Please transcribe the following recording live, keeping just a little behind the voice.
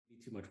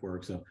too much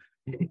work, so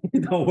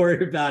don't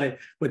worry about it.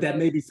 But that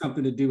may be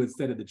something to do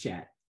instead of the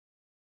chat.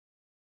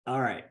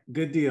 All right,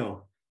 good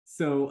deal.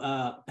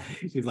 So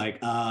she's like,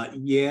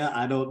 yeah,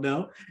 I don't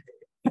know.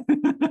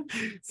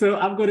 So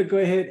I'm going to go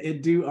ahead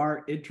and do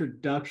our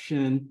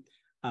introduction.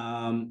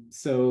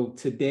 So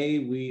today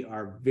we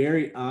are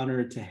very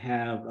honored to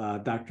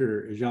have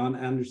Dr. Jean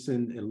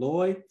Anderson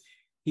Eloy.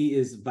 He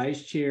is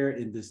Vice Chair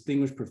and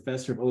Distinguished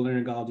Professor of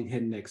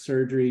Otolaryngology-Head and Neck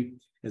Surgery,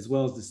 as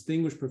well as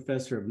Distinguished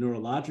Professor of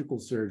Neurological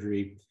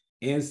Surgery,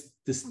 and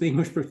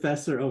Distinguished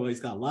Professor, he's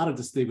got a lot of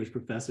distinguished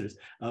professors,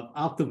 of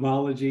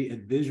Ophthalmology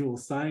and Visual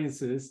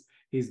Sciences.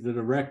 He's the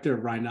Director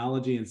of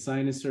Rhinology and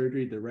Sinus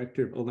Surgery,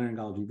 Director of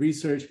Otolaryngology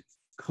Research,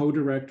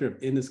 Co-Director of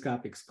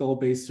Endoscopic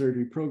Skull-Based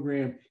Surgery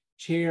Program,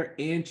 Chair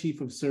and Chief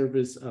of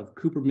Service of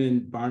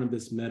Cooperman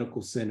Barnabas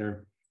Medical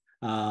Center.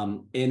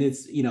 And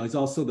it's, he's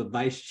also the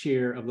Vice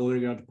Chair of the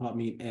Otolaryngology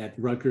Department at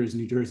Rutgers,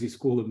 New Jersey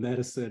School of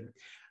Medicine.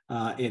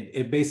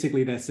 And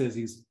basically that says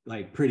he's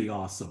like pretty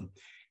awesome.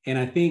 And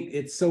I think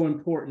it's so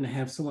important to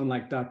have someone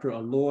like Dr.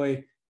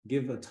 Eloy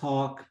give a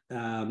talk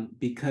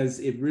because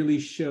it really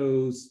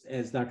shows,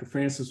 as Dr.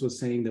 Francis was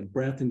saying, the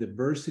breadth and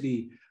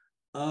diversity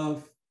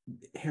of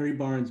Harry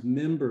Barnes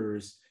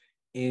members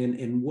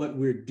and what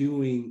we're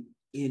doing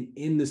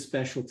in the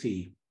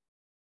specialty.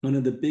 One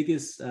of the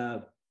biggest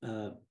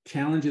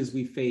challenges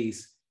we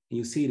face, and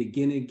you see it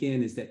again and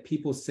again, is that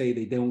people say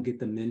they don't get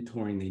the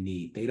mentoring they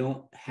need. They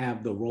don't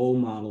have the role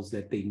models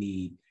that they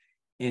need.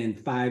 And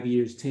 5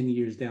 years, 10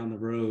 years down the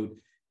road,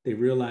 they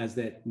realize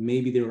that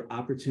maybe there were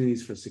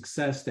opportunities for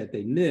success that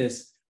they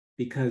missed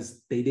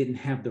because they didn't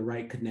have the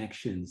right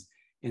connections.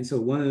 And so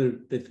one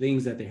of the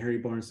things that the Harry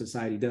Barnes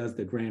Society does,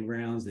 the grand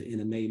rounds, the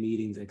NMA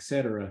meetings, et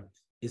cetera,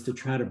 is to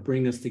try to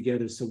bring us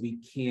together so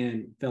we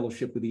can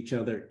fellowship with each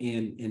other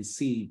and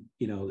see,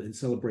 and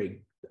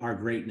celebrate our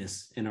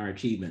greatness and our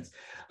achievements.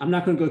 I'm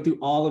not going to go through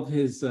all of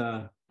his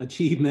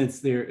achievements.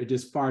 There are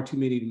just far too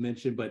many to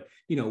mention, but,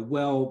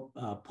 well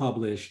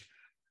published.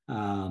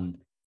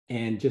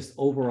 And just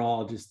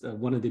overall, just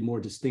one of the more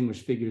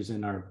distinguished figures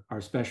in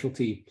our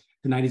specialty.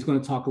 Tonight, he's going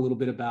to talk a little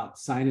bit about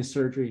sinus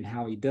surgery and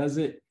how he does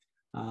it.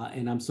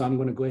 I'm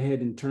going to go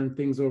ahead and turn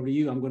things over to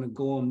you. I'm going to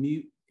go on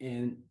mute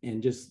and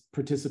just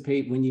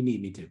participate when you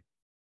need me to.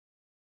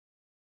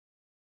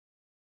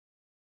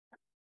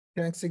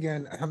 Thanks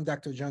again. I'm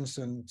Dr.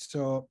 Johnson.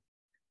 So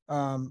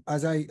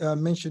as I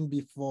mentioned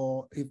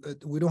before,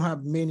 we don't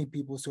have many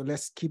people, so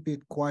let's keep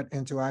it quite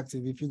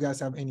interactive. If you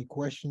guys have any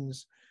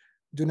questions,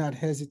 do not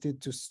hesitate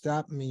to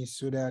stop me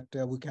so that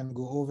we can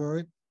go over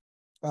it.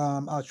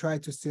 I'll try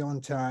to stay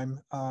on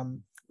time.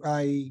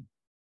 I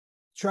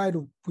try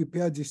to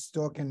prepare this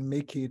talk and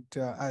make it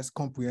as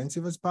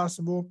comprehensive as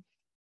possible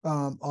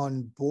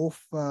on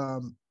both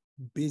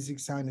basic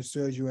sinus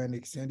surgery and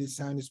extended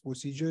sinus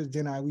procedures.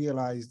 Then I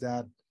realized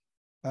that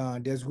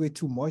there's way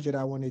too much that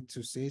I wanted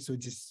to say. So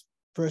this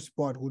first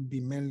part would be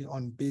mainly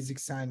on basic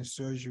sinus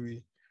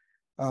surgery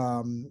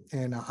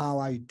and how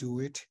I do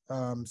it,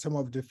 some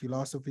of the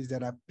philosophies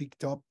that I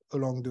picked up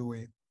along the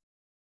way.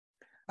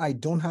 I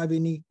don't have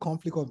any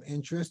conflict of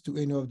interest to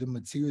any of the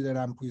material that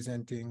I'm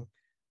presenting.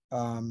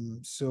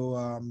 So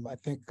I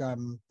think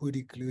I'm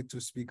pretty clear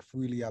to speak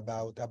freely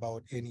about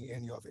any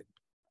of it.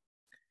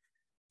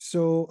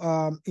 So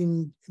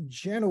in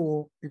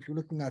general, if you're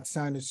looking at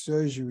sinus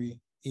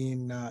surgery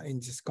in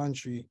this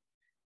country,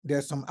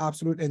 there's some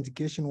absolute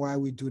indication why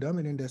we do them,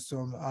 and then there's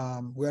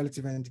some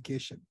relative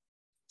indication.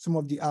 Some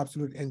of the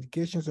absolute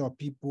indications are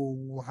people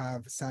who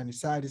have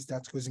sinusitis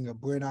that's causing a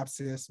brain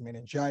abscess,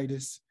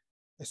 meningitis,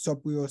 a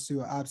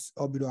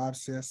supraorbital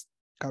abscess,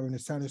 covering a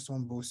sinus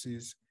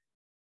thrombosis,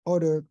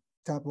 other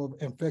type of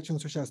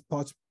infections such as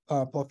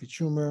puffy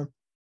tumor,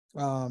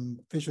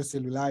 facial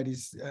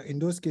cellulitis. In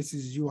those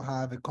cases, you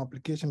have a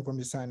complication from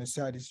the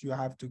sinusitis. You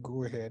have to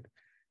go ahead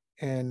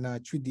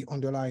and treat the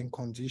underlying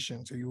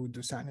condition. So you would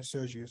do sinus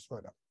surgeries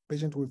for them.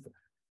 Patient with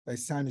a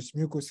sinus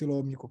mucocele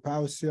or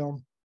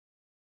mucopolysaccharidosis,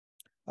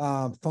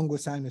 fungal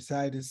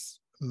sinusitis,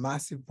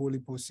 massive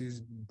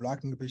polyposis,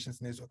 blocking the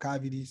patient's nasal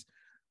cavities,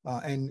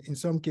 and in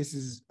some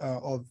cases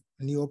of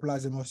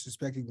neoplasm or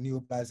suspected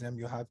neoplasm,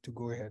 you have to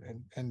go ahead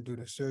and do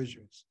the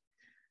surgeries.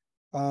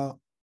 So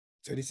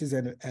this is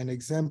an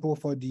example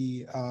for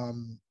the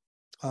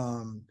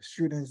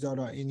students that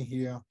are in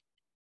here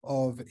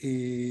of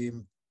a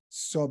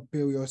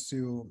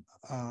subperiosteal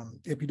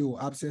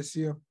epidural abscess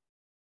here.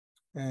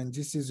 And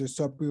this is a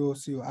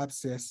subperiosteal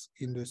abscess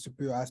in the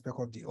superior aspect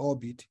of the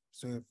orbit.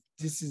 So if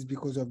this is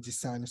because of the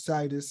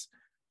sinusitis,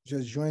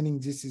 just joining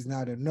this is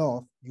not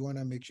enough. You want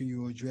to make sure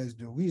you address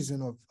the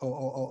reason of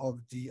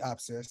the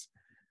abscess.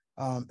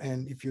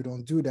 And if you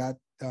don't do that,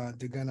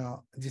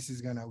 this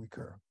is gonna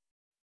recur.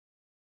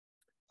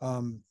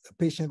 A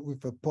patient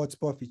with a Pott's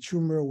puffy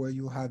tumor where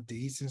you have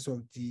the instance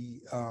of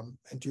the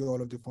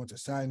anterior of the frontal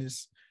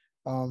sinus.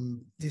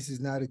 This is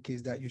not a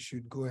case that you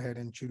should go ahead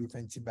and treat with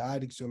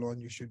antibiotics alone.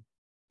 You should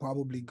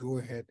probably go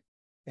ahead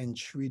and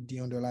treat the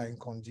underlying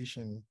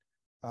condition,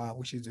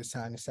 which is the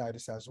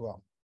sinusitis as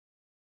well.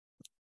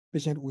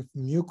 Patient with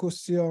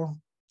mucocele,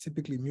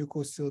 typically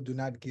mucocele do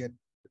not get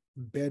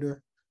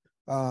better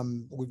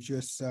with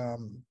just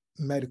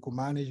medical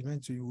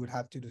management. So you would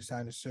have to do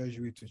sinus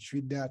surgery to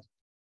treat that.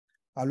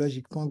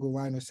 Allergic fungal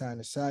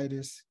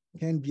rhinosinusitis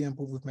can be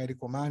improved with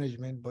medical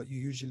management, but you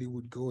usually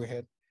would go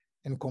ahead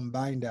and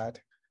combine that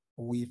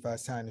with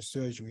sinus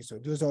surgery. So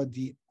those are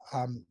the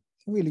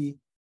really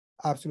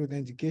absolute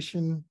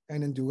indication,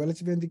 and then the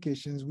relative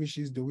indications, which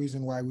is the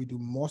reason why we do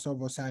most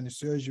of our sinus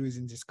surgeries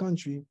in this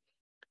country,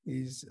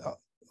 is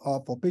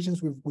for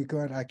patients with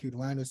recurrent acute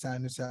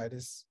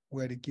rhinosinusitis,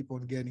 where they keep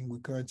on getting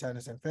recurrent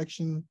sinus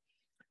infection,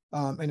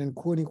 and then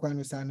chronic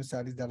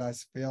rhinosinusitis that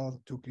has failed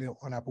to clear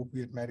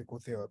inappropriate medical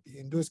therapy.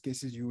 In those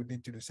cases, you would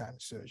need to do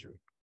sinus surgery.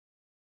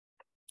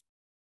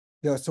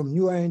 There are some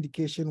newer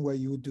indications where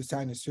you would do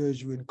sinus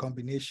surgery in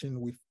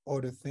combination with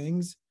other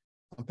things.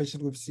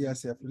 Patients with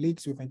CSF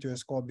leaks with anterior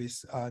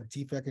skull-base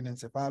defect in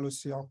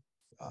encephalocele,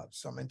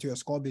 some anterior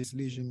skull-base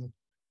lesion,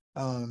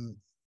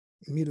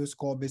 middle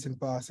skull-base and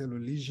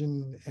paracellular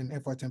lesion, and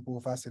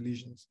infratemporal facet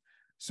lesions.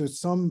 So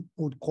some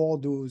would call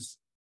those,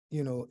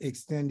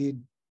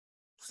 extended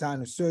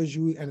sinus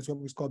surgery and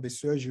endoscopic skull-base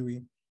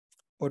surgery,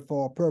 but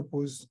for our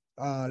purpose,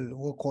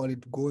 we'll call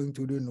it going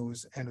to the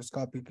nose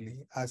endoscopically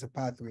as a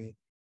pathway.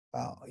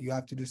 You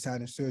have to do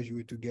sinus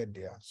surgery to get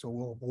there. So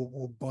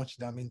we'll bunch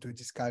them into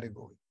this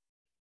category.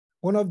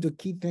 One of the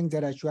key things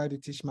that I try to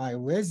teach my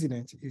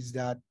residents is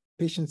that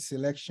patient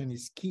selection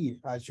is key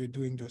as you're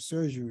doing those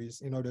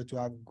surgeries in order to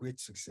have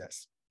great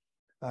success.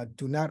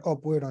 Do not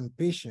operate on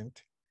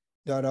patients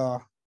that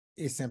are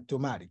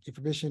asymptomatic. If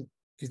a patient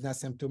is not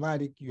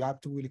symptomatic, you have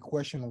to really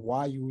question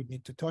why you would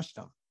need to touch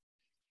them.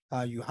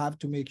 You have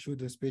to make sure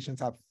those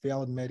patients have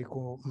failed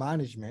medical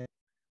management,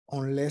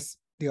 unless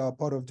they are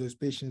part of those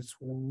patients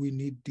who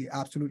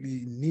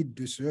absolutely need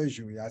the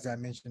surgery, as I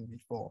mentioned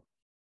before.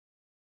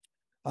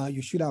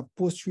 You should have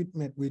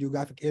post-treatment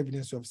radiographic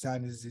evidence of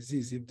sinus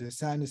disease. If the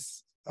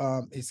sinus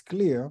is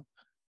clear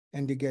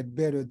and they get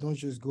better, don't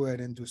just go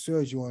ahead and do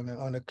surgery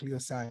on a clear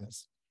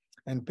sinus.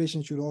 And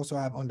patients should also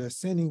have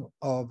understanding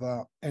of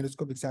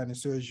endoscopic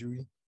sinus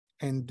surgery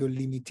and the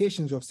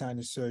limitations of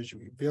sinus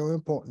surgery. Very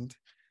important,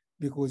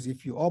 because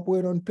if you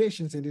operate on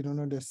patients and they don't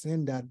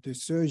understand that the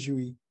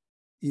surgery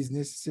is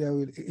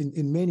necessary,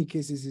 in many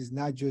cases, is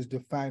not just the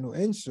final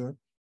answer.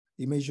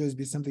 It may just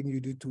be something you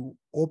do to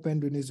open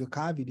the nasal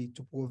cavity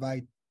to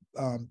provide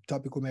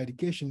topical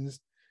medications.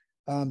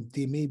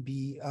 They may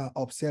be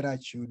upset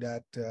at you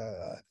that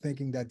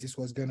thinking that this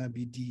was gonna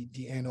be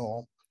the end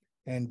all,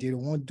 and they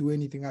won't do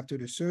anything after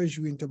the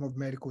surgery in terms of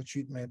medical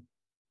treatment,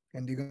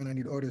 and they're gonna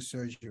need other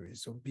surgeries.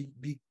 So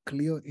be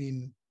clear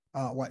in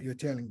what you're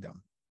telling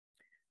them.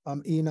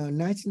 In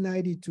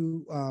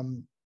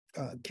 1992,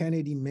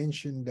 Kennedy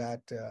mentioned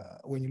that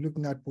when you're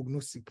looking at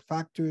prognostic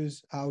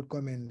factors,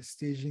 outcome, and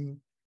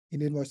staging, you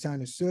need more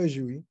sinus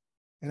surgery.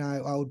 And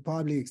I would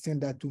probably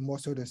extend that to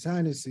most of the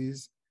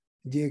sinuses.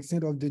 The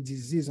extent of the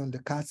disease on the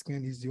CAT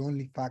scan is the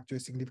only factor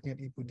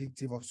significantly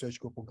predictive of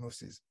surgical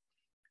prognosis.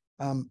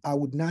 I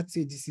would not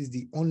say this is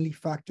the only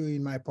factor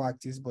in my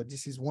practice, but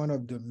this is one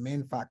of the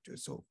main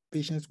factors. So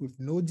patients with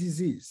no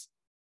disease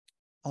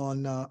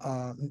on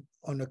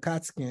a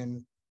CAT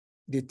scan,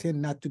 they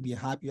tend not to be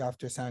happy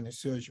after sinus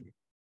surgery.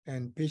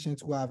 And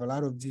patients who have a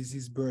lot of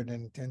disease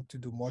burden tend to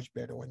do much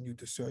better when you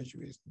do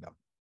surgeries.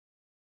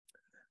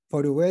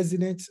 For the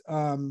residents,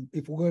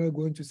 if we're going to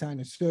go into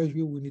sinus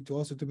surgery, we need to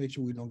also to make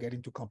sure we don't get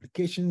into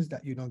complications,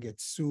 that you don't get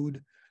sued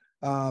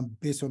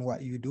based on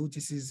what you do.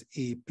 This is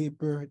a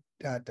paper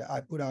that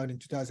I put out in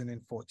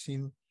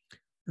 2014,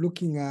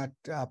 looking at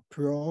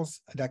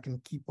pearls that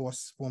can keep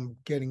us from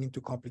getting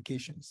into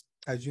complications.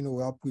 As you know,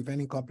 well,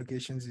 preventing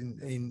complications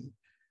in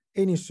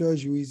any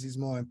surgeries is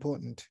more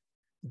important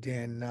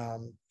than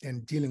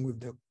dealing with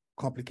the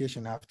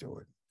complication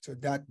afterward. So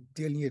that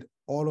dealing with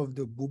all of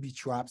the booby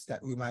traps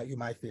that you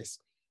might face,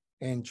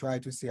 and try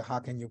to see how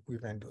can you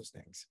prevent those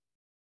things.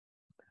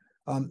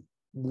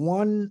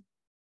 One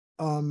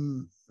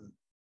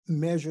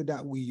measure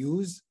that we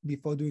use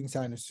before doing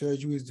sinus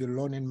surgery is the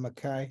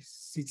Lonen-Mackay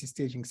CT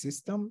staging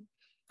system.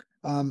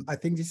 I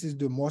think this is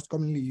the most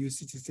commonly used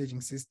CT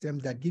staging system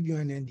that give you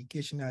an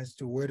indication as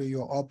to whether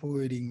you're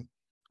operating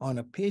on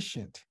a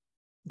patient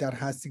that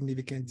has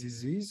significant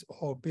disease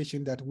or a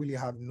patient that really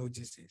have no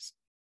disease.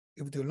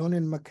 If the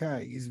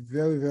Lonen-Mackay is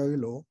very, very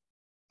low,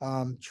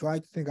 try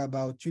to think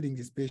about treating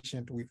this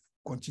patient with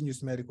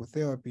continuous medical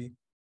therapy,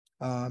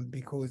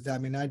 because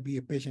that may not be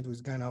a patient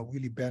who's gonna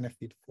really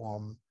benefit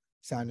from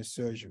sinus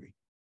surgery.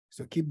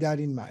 So keep that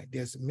in mind.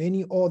 There's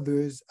many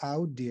others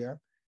out there.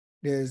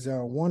 There's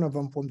one of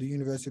them from the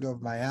University of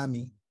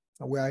Miami,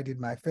 where I did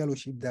my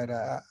fellowship,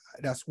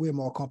 that's way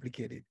more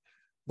complicated.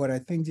 But I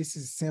think this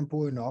is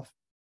simple enough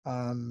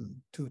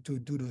to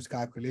do those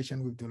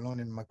calculations with the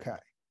Lonen-Mackay.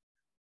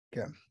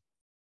 Okay.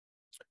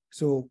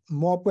 So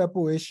more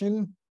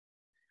preparation.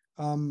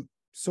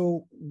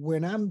 So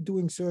when I'm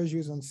doing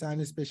surgeries on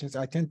sinus patients,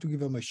 I tend to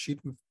give them a sheet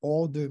with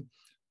all the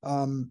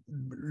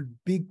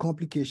big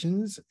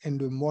complications and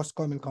the most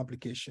common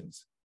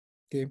complications.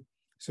 Okay.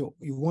 So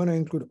you want to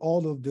include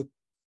all of the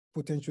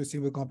potential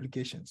severe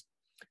complications.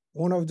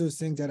 one of those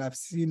things that I've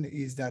seen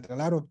is that a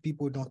lot of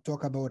people don't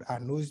talk about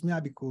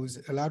anosmia because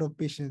a lot of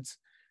patients,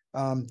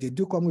 they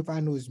do come with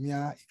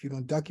anosmia. If you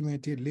don't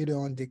document it, later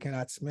on they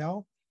cannot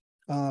smell,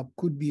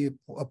 could be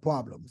a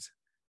problem.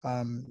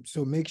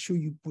 So make sure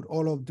you put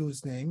all of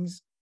those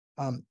things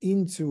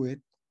into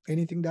it.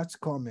 Anything that's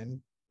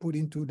common, put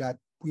into that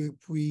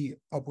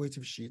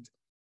pre-operative sheet.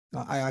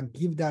 I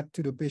give that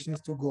to the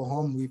patients to go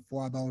home with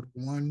for about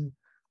 1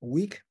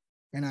 week,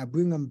 and I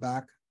bring them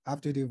back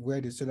after they've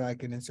read it so that I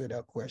can answer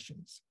their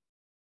questions.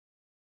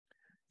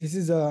 This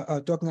is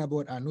talking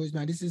about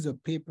anosmia. This is a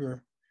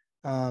paper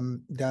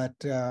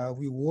that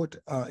we wrote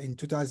in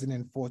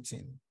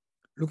 2014,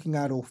 looking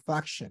at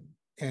olfaction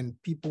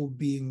and people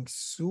being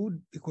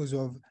sued because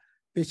of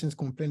patients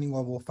complaining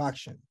of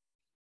olfaction.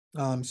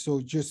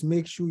 So just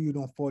make sure you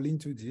don't fall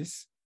into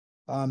this.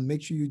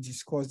 Make sure you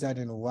discuss that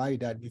and why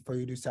that before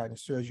you do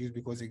sinus surgeries,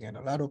 because again,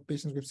 a lot of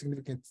patients with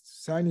significant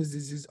sinus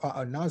disease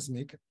are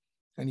anosmic,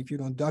 and if you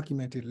don't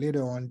document it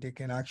later on, they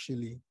can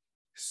actually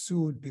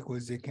sue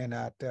because they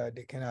cannot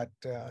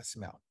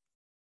smell.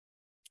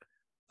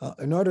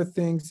 Another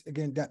things,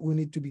 again, that we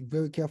need to be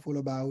very careful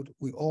about,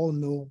 we all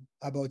know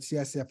about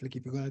CSF, like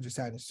if you're going to do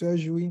sinus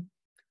surgery.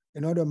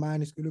 Another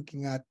mind is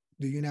looking at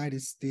the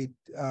United States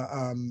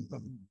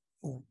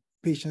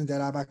patients that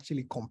have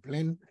actually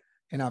complained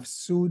and have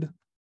sued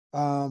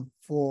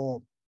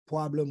for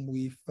problem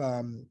with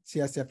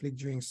CSF leak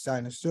during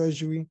sinus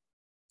surgery.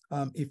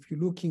 If you're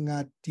looking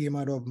at the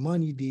amount of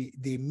money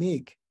they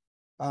make,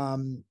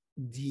 when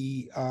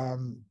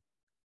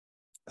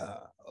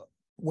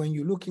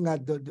you're looking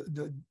at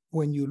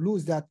when you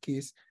lose that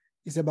case,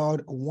 it's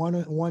about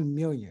 1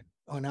 million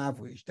on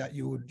average that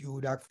you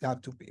would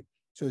have to pay.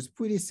 So it's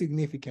pretty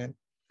significant.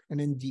 And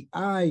then the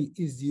eye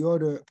is the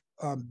other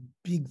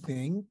big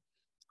thing.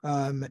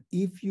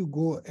 If you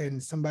go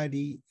and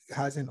somebody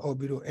has an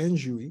orbital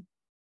injury,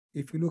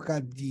 if you look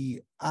at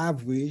the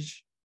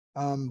average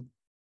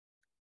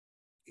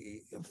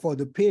for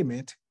the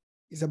payment,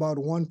 it's about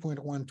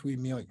 1.13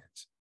 million.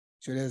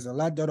 So there's a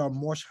lot that are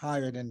much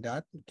higher than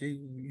that. Okay,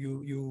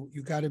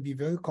 you got to be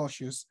very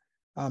cautious.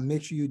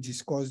 Make sure you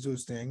discuss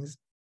those things.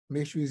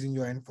 Make sure it's in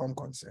your informed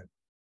consent.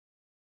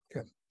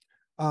 Okay.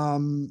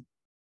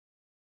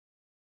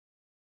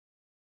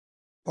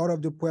 Part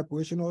of the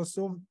preparation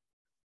also,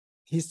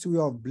 history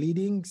of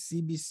bleeding,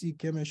 CBC,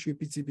 chemistry,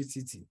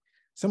 PT-PCT.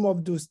 Some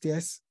of those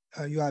tests,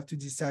 you have to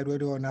decide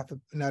whether or not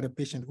a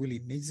patient really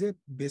needs it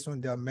based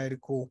on their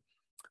medical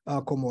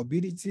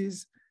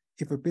comorbidities.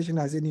 If a patient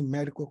has any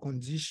medical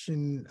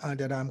condition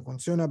that I'm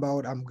concerned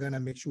about, I'm gonna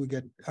make sure we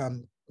get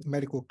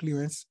medical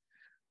clearance.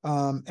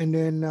 And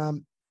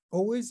then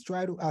always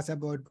try to ask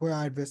about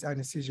prior adverse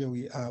anesthesia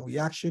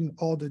reaction.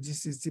 Although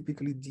this is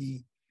typically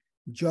the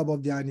job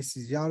of the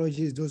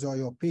anesthesiologist, those are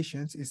your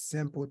patients. It's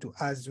simple to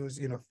ask those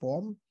in a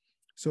form.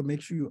 So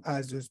make sure you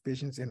ask those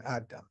patients and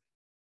add them.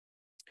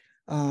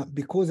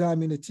 Because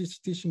I'm in a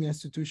teaching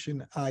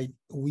institution, I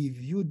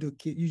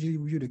usually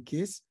review the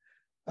case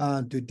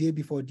the day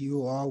before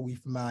DOR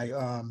with my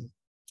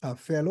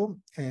fellow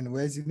and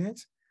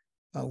resident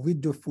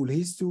with the full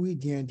history,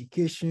 the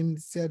indication,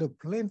 set a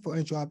plan for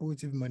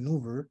intraoperative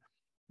maneuver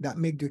that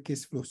make the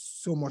case flow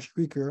so much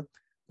quicker,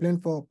 plan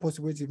for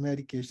post-operative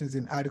medications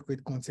and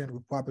adequate consent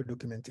with proper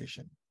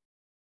documentation.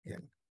 Yeah.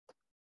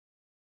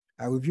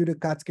 I review the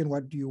CAT scan.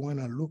 What do you want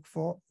to look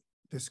for?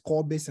 The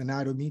skull-base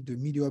anatomy, the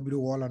medial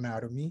orbital wall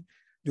anatomy,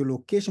 the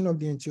location of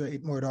the anterior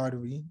ethmoid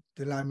artery,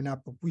 the lamina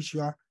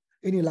propria,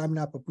 any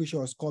lamina propria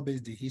or skull-base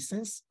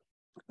dehiscence,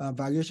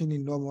 variation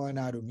in normal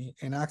anatomy,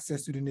 and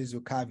access to the nasal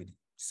cavity.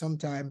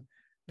 Sometimes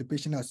the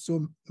patient has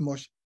so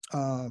much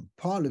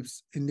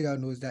polyps in their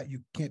nose that you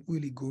can't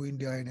really go in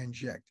there and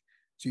inject.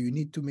 So you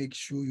need to make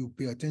sure you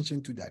pay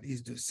attention to that.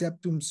 Is the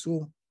septum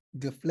so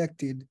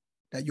deflected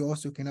that you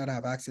also cannot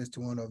have access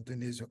to one of the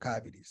nasal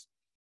cavities?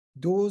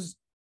 Those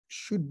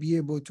should be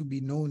able to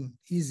be known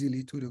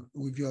easily to the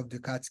review of the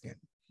CAT scan.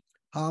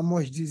 How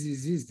much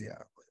disease is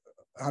there?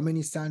 How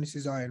many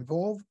sinuses are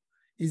involved?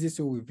 Is this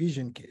a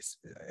revision case?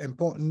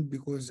 Important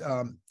because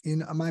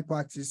in my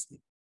practice,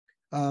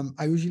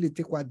 I usually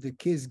take what the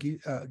case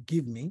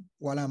give me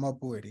while I'm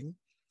operating.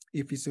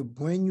 If it's a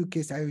brand new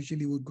case, I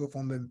usually would go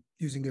from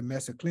using a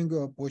Messer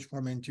Klinger approach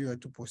from anterior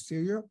to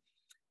posterior.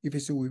 If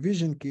it's a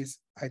revision case,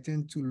 I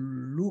tend to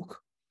look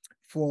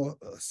for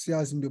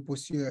cells in the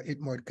posterior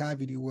ethmoid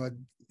cavity where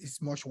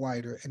it's much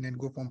wider, and then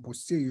go from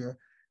posterior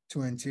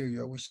to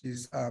anterior, which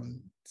is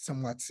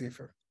somewhat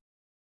safer.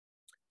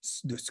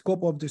 The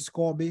scope of the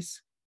skull base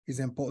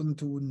is important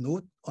to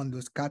note on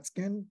those CAT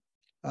scan.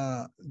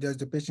 Does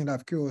the patient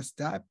have curious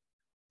type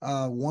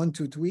 1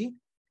 to 3?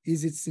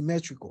 Is it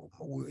symmetrical?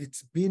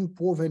 It's been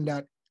proven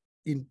that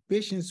in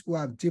patients who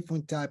have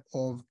different type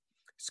of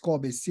skull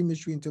base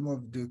symmetry in terms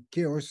of the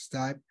Keros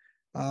type,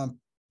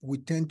 we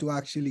tend to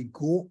actually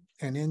go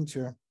and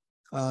enter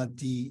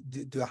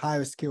the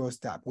highest Keros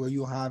type, where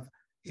you have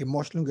a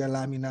much longer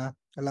lamina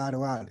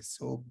lateralis.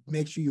 So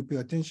make sure you pay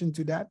attention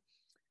to that.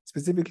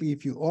 Specifically,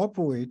 if you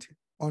operate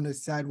on a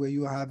side where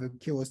you have a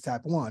Keros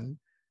type 1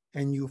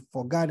 and you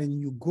forgot and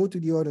you go to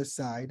the other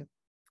side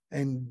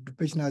and the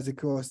patient has a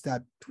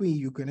cholestat 3,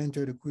 you can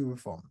enter the query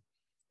form.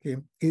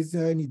 Okay, is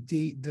there any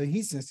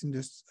dehiscence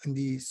in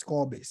the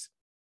skull base?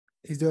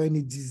 Is there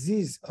any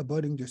disease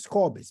abounding the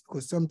skull base?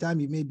 Because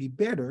sometimes it may be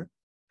better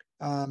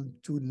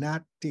to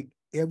not take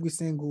every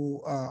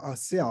single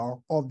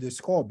cell of the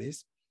skull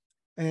base.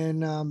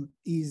 And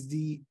is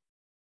the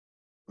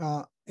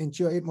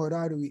anterior ethmoid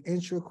artery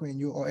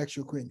intracranial or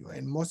extracranial?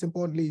 And most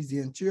importantly, is the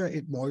anterior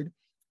ethmoid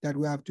that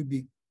we have to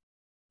be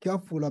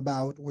careful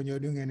about when you're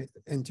doing an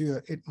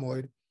anterior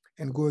ethmoid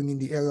and going in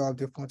the area of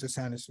the frontal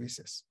sinus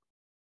recess.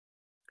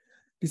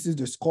 This is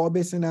the skull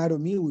base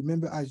anatomy.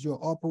 Remember, as you're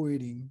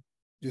operating,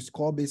 the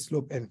skull base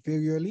slope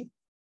inferiorly.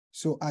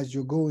 So as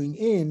you're going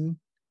in,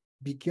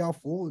 be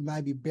careful. It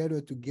might be better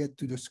to get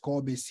to the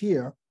skull base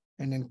here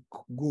and then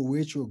go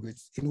retrograde.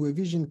 In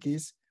revision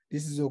case,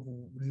 this is a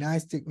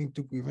nice technique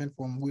to prevent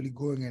from really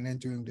going and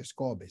entering the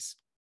skull base.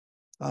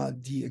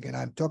 Again,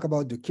 I'm talking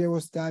about the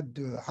cholestat,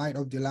 the height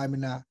of the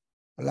lamina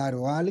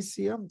lateralis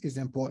here is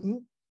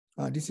important.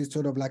 This is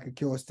sort of like a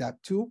cholestat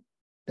 2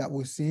 that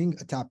we're seeing.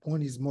 A tap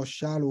 1 is much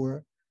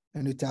shallower,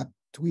 and the tap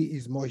 3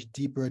 is much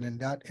deeper than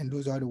that, and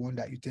those are the ones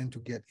that you tend to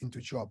get into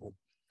trouble.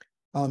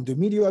 The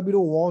medial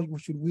orbital wall, we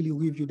should really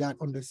review that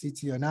on the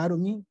CT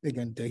anatomy.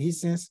 Again,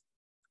 dehiscence,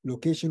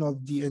 location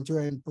of the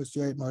anterior and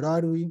posterior ethmoid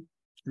artery,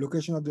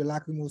 location of the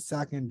lacrimal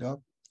sac and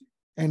duct,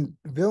 and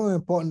very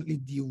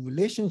importantly, the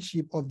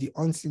relationship of the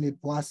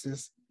uncinate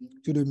process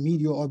to the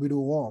medial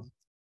orbital wall.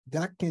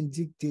 That can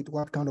dictate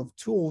what kind of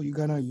tool you're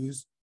gonna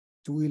use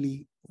to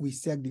really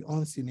resect the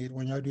uncinate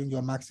when you're doing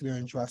your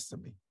maxillary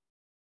antrostomy.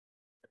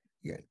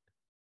 Again,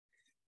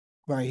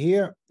 right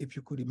here, if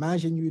you could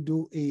imagine you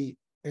do an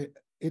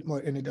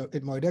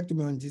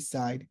ethmoidectomy on this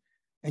side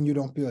and you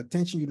don't pay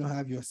attention, you don't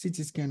have your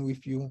CT scan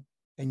with you,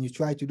 and you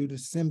try to do the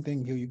same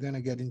thing here, you're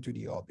gonna get into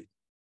the orbit.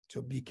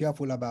 So be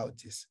careful about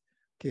this,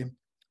 okay?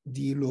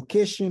 The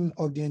location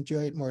of the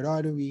anterior ethmoid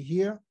artery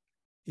here,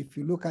 if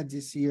you look at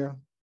this here,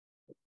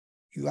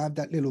 you have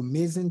that little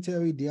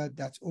mesentery there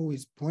that's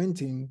always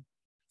pointing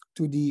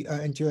to the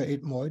anterior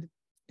ethmoid.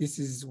 This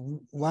is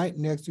right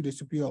next to the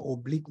superior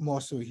oblique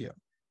muscle here.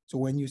 So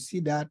when you see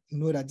that,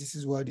 know that this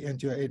is where the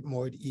anterior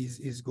ethmoid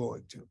is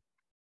going to.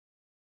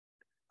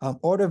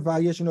 Other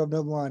variation of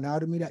nerval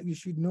anatomy that you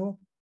should know,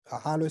 a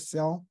hollow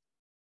cell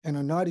and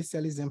a knotty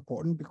cell is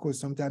important because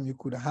sometimes you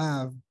could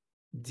have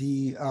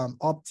the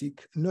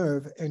optic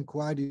nerve and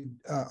carotid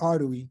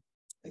artery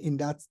in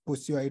that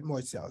posterior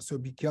ethmoid cell. So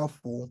be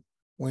careful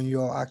when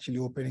you're actually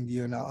opening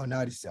the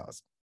knotty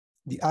cells.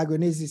 The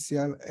agonizing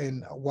cell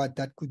and what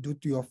that could do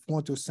to your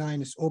frontal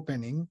sinus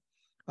opening,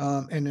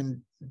 and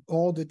then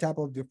all the type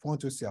of the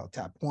frontal cell,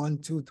 type 1,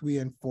 2, 3,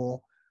 and 4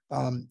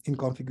 in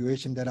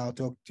configuration that I'll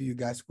talk to you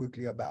guys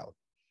quickly about.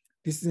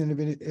 This is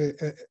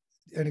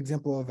an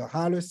example of a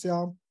hollow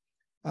cell.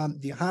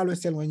 The hollow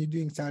cell, when you're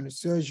doing sinus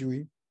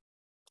surgery,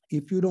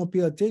 if you don't pay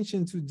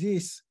attention to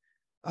this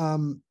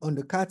on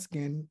the CAT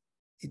scan,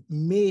 it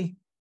may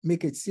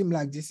make it seem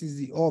like this is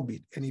the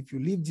orbit. And if you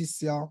leave this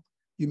cell,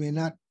 you may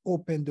not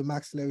open the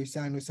maxillary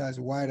sinus as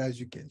wide as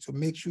you can. So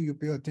make sure you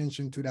pay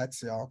attention to that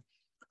cell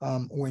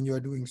when you're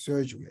doing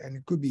surgery. And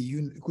it could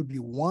be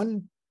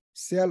one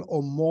cell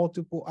or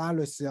multiple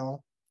hollow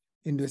cell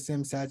in the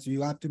same site. So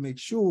you have to make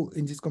sure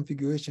in this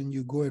configuration,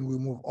 you go and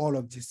remove all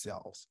of these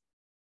cells.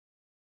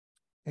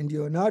 And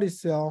the another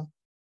cell,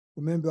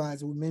 remember,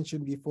 as we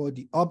mentioned before,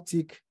 the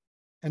optic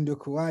and the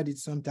carotid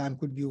sometimes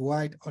could be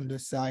right on the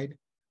side,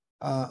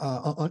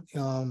 on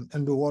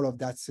the wall of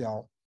that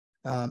cell,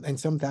 and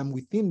sometimes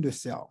within the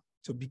cell.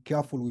 So be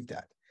careful with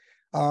that.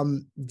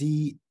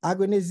 The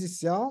agonizing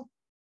cell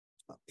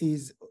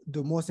is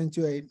the most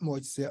anterior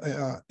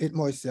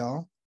ethmoid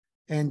cell,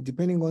 and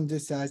depending on the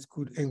size,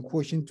 could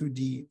encroach into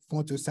the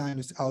frontal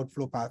sinus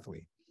outflow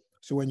pathway.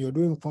 So when you're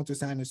doing frontal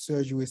sinus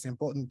surgery, it's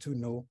important to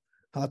know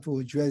how to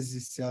address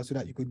this cell so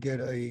that you could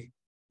get a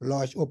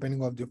large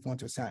opening of the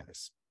frontal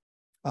sinus.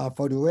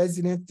 For the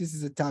resident, this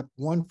is a type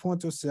 1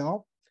 frontal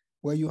cell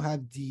where you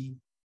have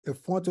a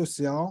frontal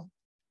cell,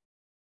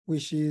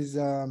 which is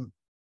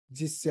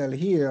this cell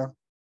here,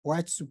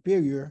 right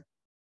superior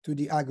to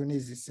the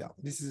agonizing cell.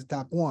 This is a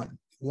type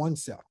 1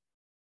 cell.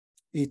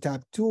 A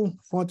type 2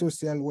 frontal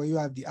cell where you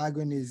have the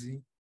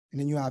agonizing, and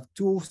then you have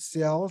 2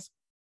 cells,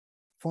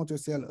 frontal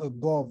cell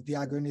above the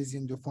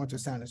agonizing in the frontal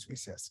sinus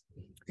recess.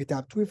 A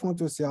type 3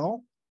 frontal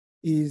cell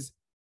is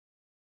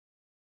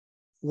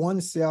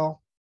 1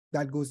 cell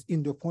that goes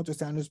in the frontal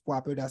sinus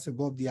proper that's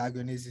above the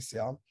agonizing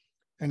cell.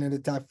 And then the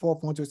type 4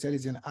 frontal cell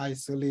is an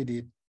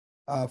isolated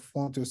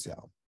frontal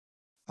cell.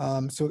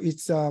 So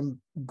it's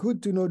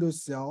good to know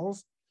those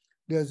cells.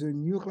 There's a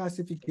new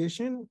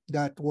classification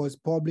that was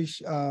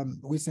published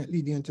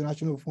recently, the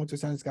International Frontal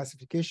Sinus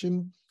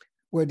Classification,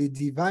 where they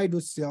divide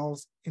those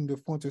cells in the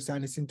frontal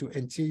sinus into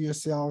anterior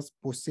cells,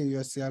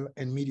 posterior cell,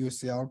 and medial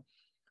cell,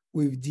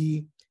 with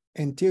the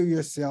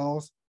anterior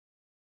cells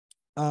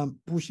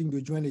pushing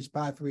the drainage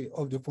pathway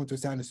of the frontal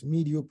sinus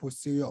medial,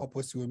 posterior, or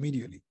posterior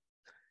medially.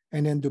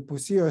 And then the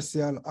posterior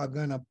cell are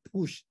gonna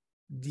push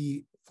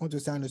the frontal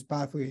sinus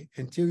pathway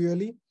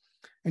anteriorly,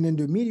 And then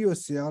the medial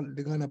cell,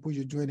 they're gonna push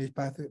your drainage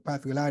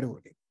pathway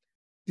laterally.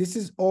 This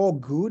is all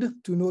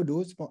good to know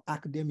those for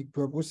academic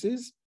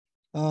purposes.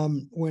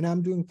 When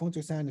I'm doing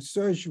frontal sinus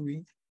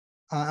surgery,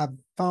 I've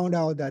found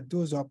out that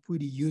those are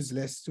pretty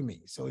useless to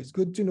me. So it's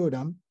good to know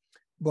them,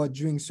 but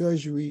during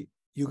surgery,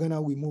 you're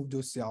gonna remove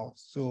those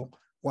cells. So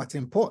what's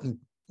important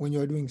when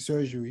you're doing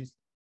surgeries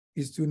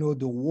is to know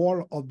the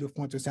wall of the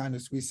frontal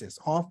sinus recess.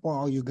 How far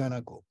are you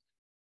gonna go?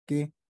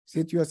 Okay,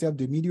 say to yourself,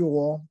 the medial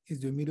wall is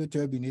the medial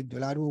turbinate, the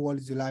lateral wall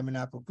is the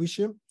lamina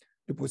propria,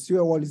 the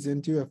posterior wall is the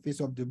anterior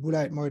face of the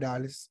bullite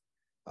mordalis,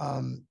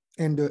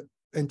 and the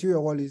anterior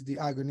wall is the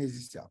agonizing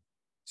cell.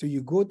 So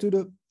you go to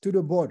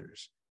the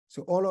borders.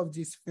 So all of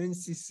these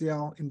fancy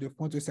cells in the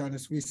frontal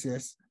sinus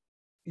recess,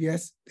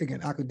 yes,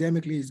 again,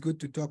 academically, it's good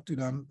to talk to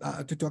them,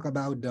 to talk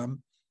about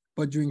them,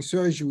 but during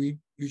surgery,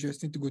 you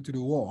just need to go to the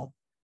wall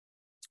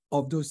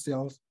of those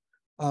cells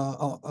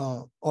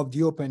of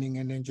the opening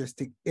and then just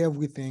take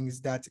everything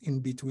that's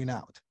in between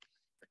out.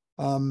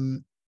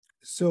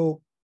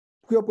 So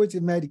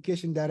preoperative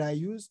medication that I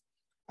use,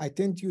 I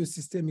tend to use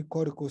systemic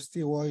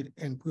corticosteroid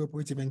and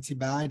preoperative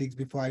antibiotics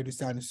before I do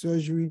sinus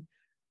surgery.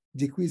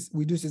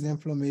 Reduces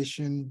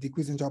inflammation,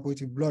 decreases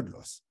intraoperative blood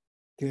loss.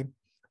 Okay,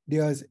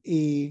 there is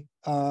a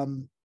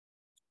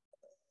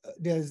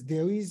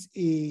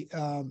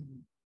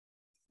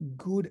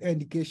good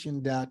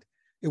indication that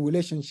a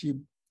relationship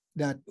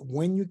that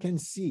when you can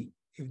see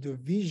if the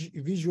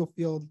visual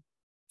field,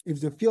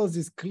 if the field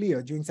is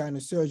clear during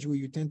sinus surgery,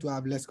 you tend to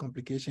have less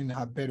complication and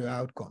have better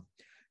outcome.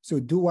 So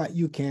do what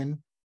you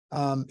can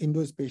in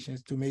those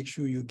patients to make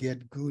sure you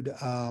get good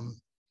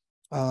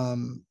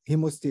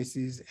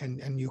hemostasis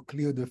and you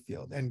clear the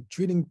field. And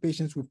treating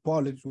patients with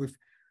polyps with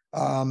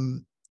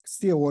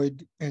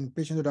steroid and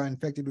patients that are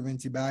infected with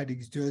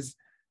antibiotics does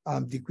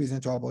decrease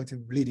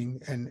intraoperative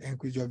bleeding and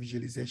increase your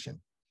visualization.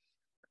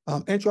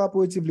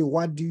 Intraoperatively,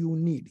 what do you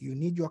need? You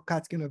need your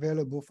CAT scan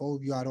available for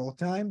you at all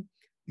time.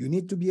 You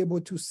need to be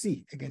able to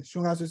see. Again,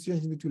 strong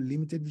association between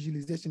limited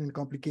visualization and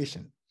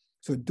complication.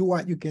 So do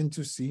what you can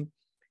to see,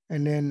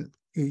 and then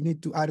you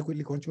need to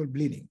adequately control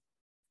bleeding.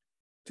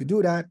 To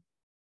do that,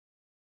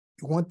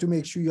 you want to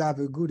make sure you have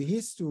a good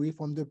history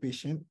from the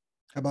patient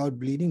about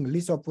bleeding,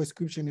 list of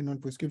prescription and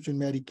non-prescription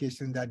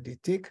medication that they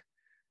take.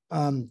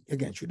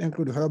 Again, should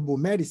include herbal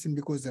medicine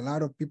because a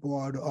lot of people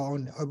are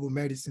on herbal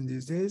medicine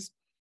these days.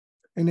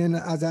 And then,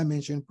 as I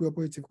mentioned,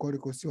 preoperative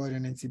corticosteroid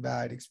and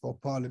antibiotics for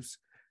polyps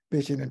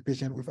patient and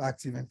patient with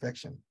active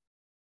infection.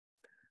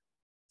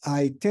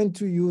 I tend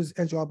to use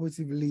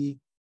intraoperatively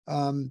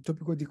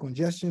topical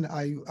decongestion.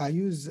 I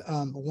use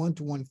 1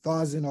 to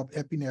 1,000 of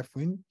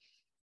epinephrine.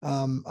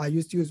 I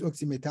used to use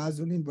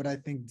oxymetazoline, but I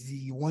think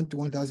the 1 to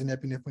 1,000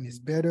 epinephrine is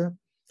better.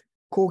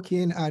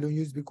 Cocaine I don't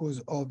use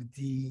because of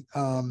the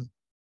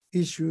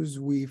issues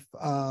with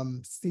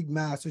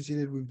stigma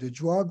associated with the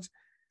drugs.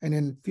 And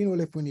then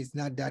phenylephrine is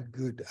not that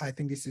good. I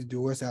think this is the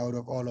worst out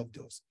of all of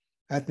those.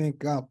 I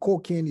think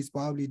cocaine is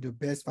probably the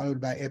best,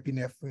 followed by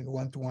epinephrine,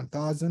 1 to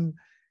 1,000,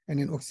 and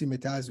then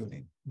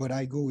oxymetazoline. But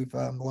I go with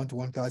 1 to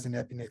 1,000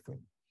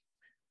 epinephrine.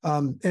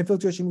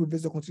 Infiltration with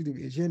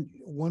vasoconstrictive agent,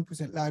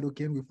 1%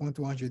 lidocaine with 1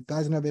 to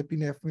 100,000 of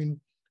epinephrine.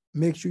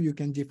 Make sure you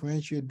can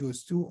differentiate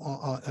those two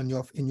in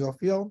your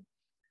field.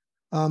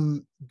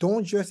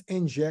 Don't just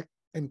inject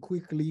and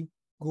quickly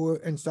go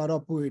and start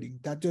operating.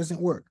 That doesn't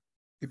work.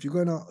 If you're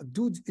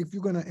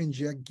gonna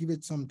inject, give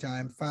it some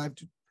time, 5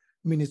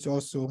 minutes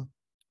or so,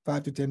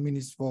 5 to 10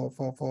 minutes for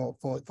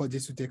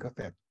this to take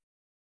effect.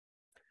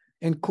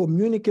 And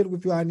communicate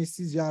with your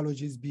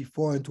anesthesiologist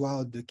before and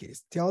throughout the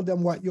case. Tell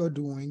them what you're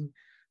doing.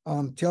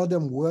 Tell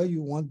them where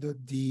you want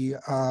the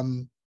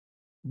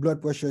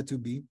blood pressure to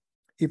be.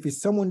 If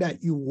it's someone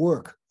that you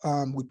work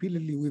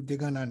repeatedly with, they're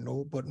gonna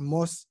know. But in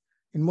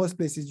most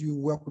places, you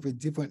work with a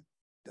different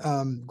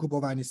group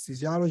of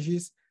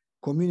anesthesiologists.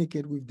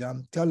 Communicate with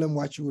them, tell them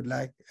what you would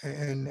like,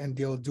 and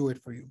they'll do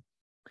it for you.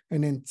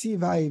 And then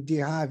TIVA, if they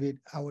have it,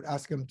 I would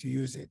ask them to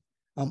use it.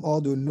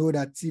 Although know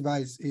that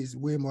TIVA is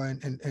way more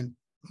and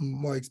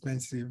more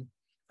expensive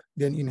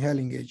than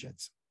inhaling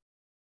agents.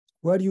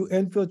 Where do you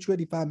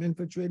infiltrate? If I'm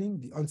infiltrating,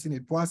 the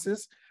uncinate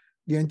process,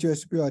 the anterior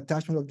superior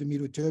attachment of the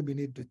middle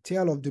turbinate, the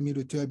tail of the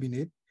middle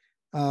turbinate,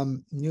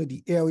 near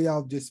the area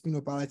of the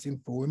sphenopalatine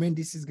foramen.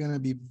 This is gonna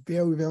be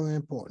very, very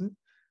important.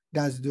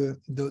 That's the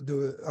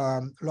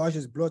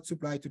largest blood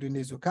supply to the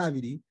nasal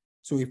cavity.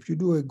 So if you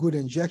do a good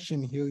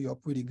injection here, you're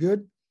pretty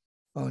good.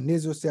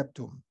 Nasal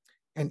septum.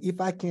 And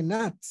if I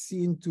cannot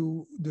see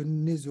into the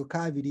nasal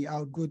cavity,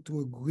 I'll go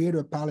to a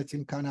greater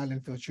palatine canal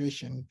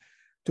infiltration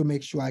to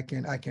make sure I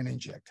can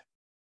inject.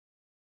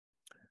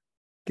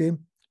 Okay,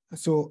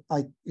 so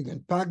I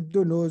again pack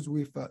the nose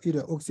with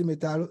either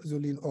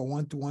oxymetazoline or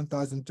 1 to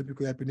 1,000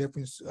 topical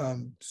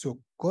epinephrine. So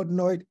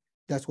cotinoid,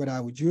 that's what I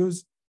would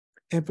use.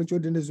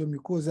 Infiltrate the nasal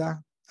mucosa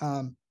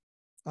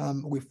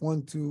with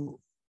 1 to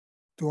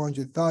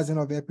 200,000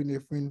 of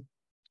epinephrine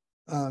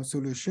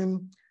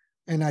solution.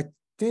 And I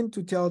tend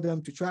to tell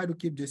them to try to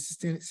keep the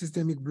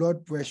systemic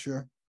blood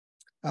pressure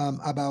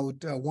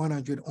about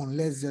 100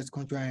 unless there's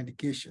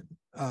contraindication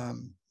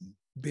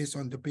based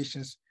on the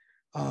patient's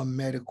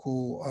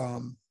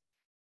medical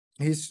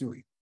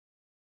history.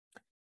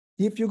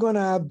 If you're gonna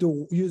have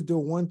to use the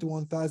 1 to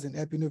 1,000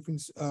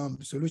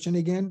 epinephrine solution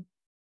again,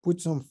 put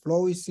some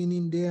fluorescein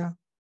in there,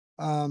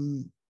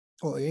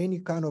 or any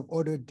kind of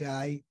other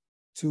dye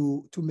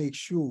to make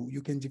sure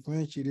you can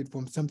differentiate it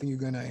from something you're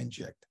gonna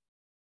inject.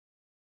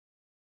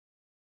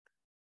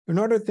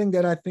 Another thing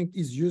that I think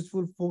is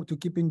useful to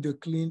keeping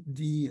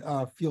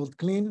the field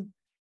clean,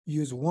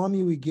 use warm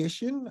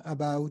irrigation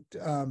about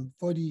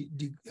 40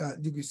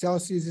 degrees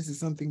Celsius. This is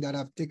something that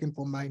I've taken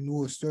from my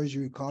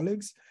neurosurgery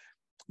colleagues.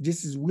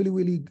 This is really,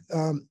 really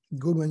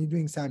good when you're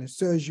doing sinus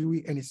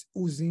surgery and it's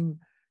oozing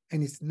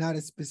and it's not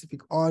a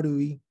specific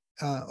artery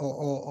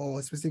or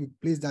a specific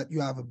place that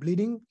you have a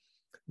bleeding.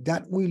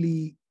 That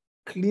really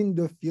clean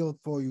the field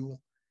for you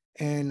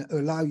and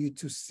allow you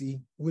to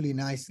see really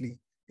nicely.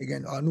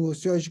 Again, our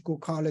neurosurgical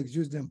colleagues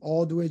use them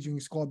all the way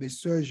during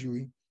skull-based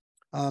surgery.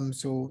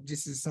 So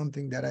this is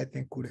something that I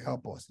think could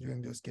help us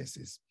during those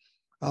cases.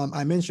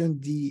 I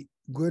mentioned the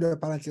greater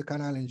palatal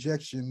canal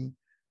injection,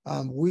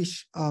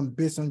 which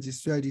based on the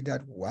study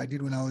that I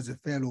did when I was a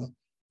fellow,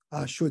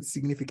 showed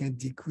significant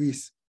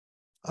decrease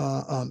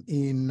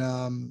in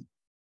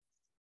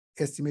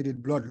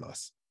estimated blood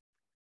loss.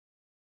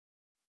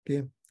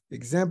 Okay,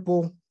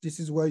 example, this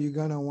is where you're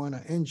gonna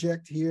wanna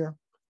inject here.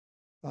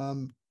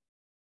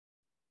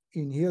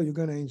 In here, you're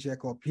gonna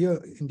inject up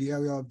here in the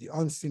area of the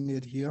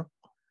uncinate here.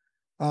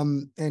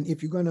 And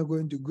if you're gonna go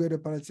into greater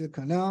palatal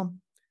canal,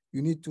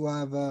 you need to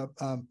have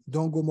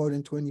don't go more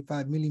than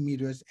 25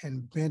 millimeters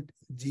and bend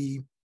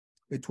the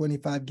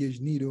 25 gauge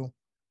needle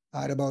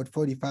at about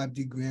 45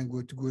 degrees and go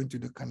into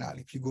the canal.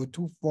 If you go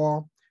too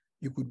far,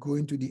 you could go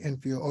into the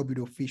inferior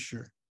orbital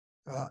fissure,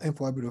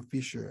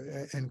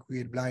 and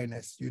create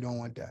blindness. You don't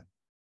want that.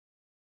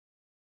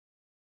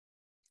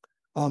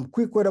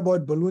 Quick word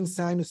about balloon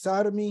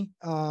sinusotomy.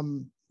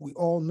 We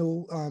all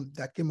know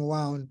that came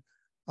around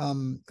a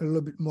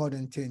little bit more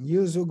than 10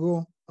 years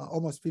ago,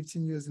 almost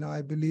 15 years now,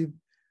 I believe.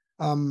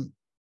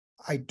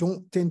 I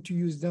don't tend to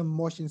use them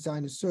much in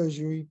sinus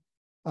surgery.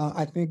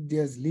 I think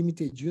there's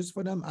limited use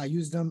for them. I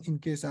use them in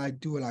case I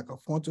do like a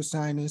frontal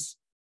sinus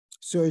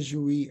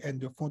surgery and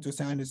the frontal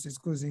sinus is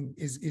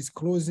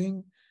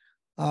closing.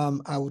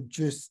 I would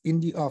just, in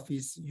the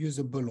office, use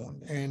a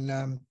balloon. And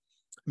I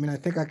mean, I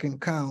think I can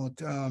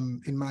count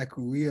in my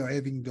career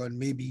having done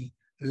maybe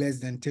less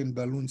than 10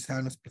 balloon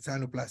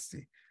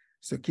sinuplasty.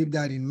 So keep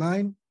that in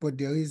mind, but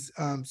there is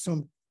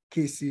some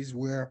cases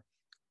where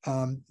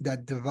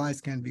that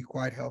device can be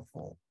quite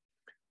helpful.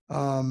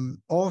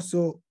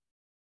 Also,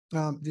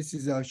 this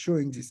is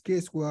showing this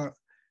case where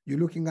you're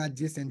looking at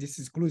this and this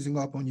is closing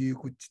up on you. You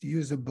could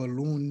use a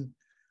balloon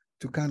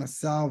to kind of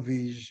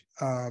salvage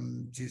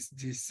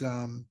this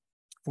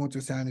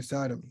frontal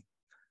sinusotomy.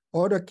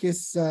 Other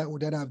case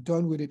that I've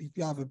done with it, if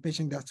you have a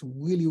patient that's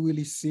really,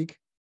 really sick,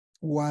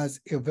 who has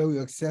a very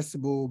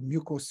accessible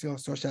mucocell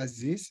such as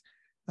this,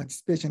 and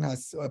this patient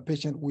has a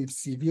patient with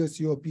severe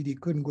COPD,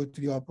 couldn't go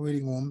to the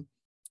operating room,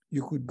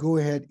 you could go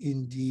ahead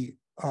in the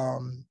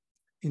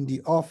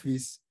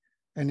office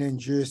and then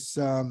just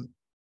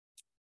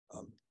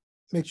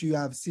make sure you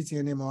have CT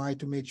and MRI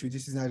to make sure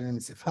this is not an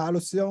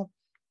encephalocell,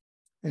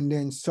 and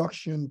then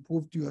suction,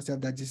 prove to yourself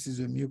that this is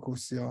a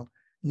mucocell,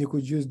 and you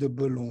could use the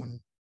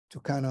balloon to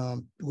kind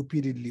of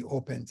repeatedly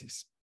open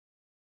this.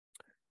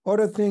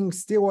 Other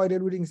things,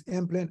 steroid-eluting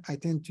implant, I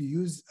tend to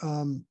use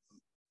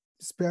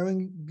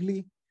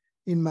sparingly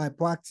in my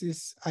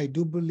practice. I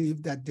do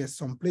believe that there's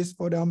some place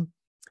for them,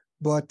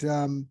 but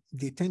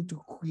they tend to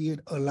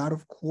create a lot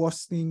of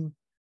crossing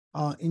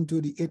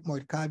into the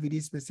ethmoid cavity,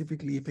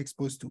 specifically if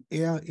exposed to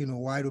air in a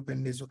wide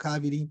open nasal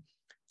cavity.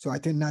 So I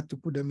tend not to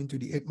put them into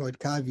the ethmoid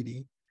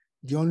cavity.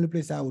 The only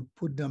place I would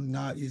put them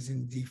now is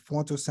in the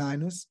frontal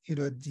sinus,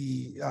 either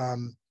the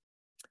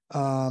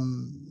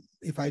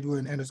if I do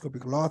an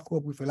endoscopic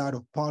laparoscope with a lot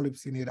of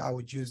polyps in it, I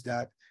would use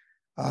that.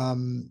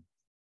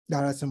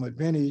 That has some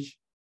advantage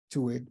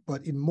to it,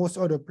 but in most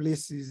other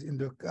places in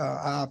the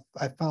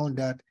I found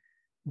that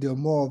they're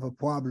more of a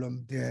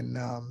problem than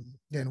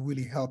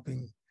really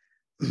helping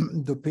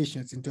the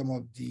patients in terms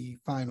of the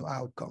final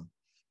outcome.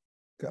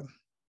 Okay.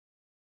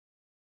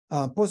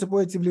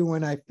 Postoperatively,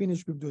 when I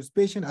finish with those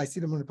patients, I see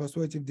them on the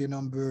postoperative day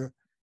number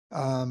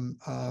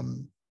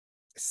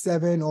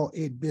 7 or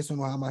 8 based on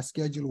how my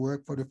schedule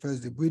worked for the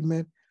first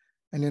debridement.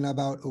 And then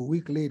about a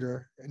week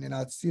later, and then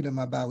I'd see them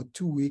about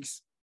 2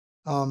 weeks,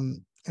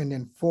 and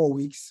then 4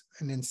 weeks,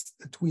 and then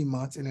 3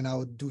 months, and then I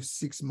would do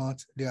 6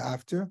 months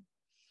thereafter.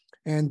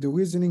 And the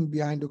reasoning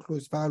behind the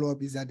close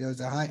follow-up is that there's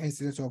a high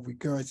incidence of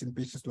recurrence in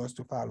patients lost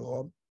to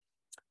follow-up.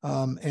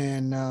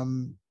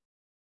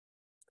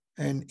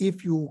 And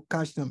if you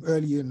catch them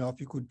early enough,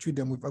 you could treat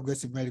them with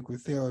aggressive medical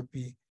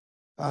therapy.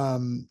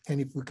 And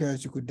if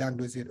recurrence, you could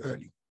diagnose it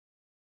early.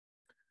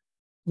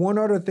 One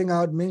other thing I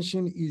would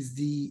mention is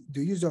the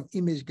use of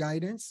image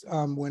guidance.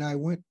 When I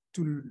went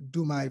to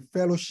do my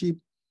fellowship,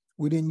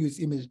 we didn't use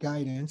image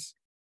guidance.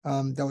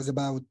 That was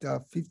about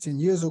 15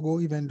 years ago,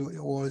 even though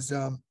it was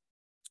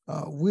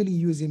really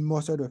used in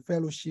most of the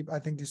fellowship. I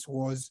think this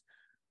was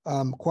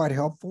quite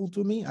helpful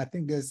to me. I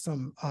think there's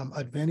some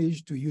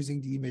advantage to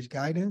using the image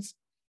guidance.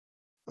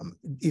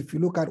 If you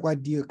look at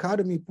what the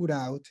Academy put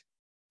out,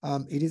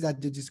 it is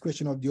at the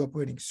discretion of the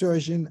operating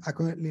surgeon. I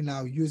currently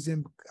now use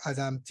them as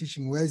I'm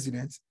teaching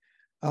residents.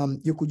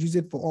 You could use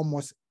it for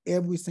almost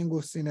every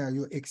single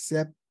scenario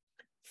except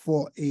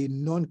for a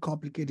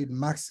non-complicated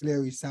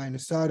maxillary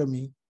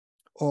sinusotomy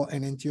or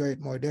an anterior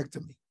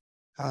ethmoidectomy.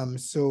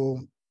 So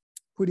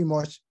pretty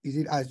much is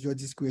it at your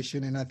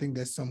discretion, and I think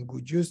there's some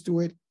good use to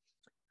it.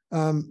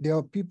 There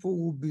are people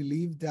who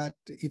believe that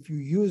if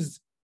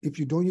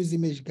you don't use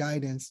image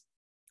guidance,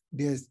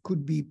 there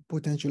could be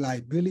potential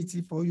liability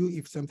for you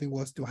if something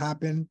was to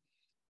happen,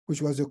 which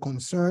was a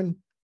concern.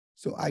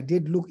 So I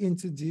did look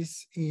into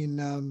this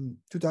in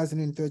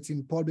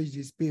 2013, published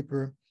this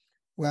paper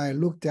where I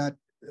looked at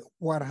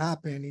what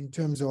happened in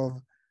terms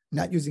of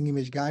not using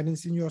image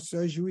guidance in your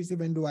surgeries,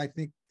 even though I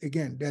think,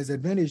 again, there's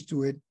advantage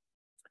to it.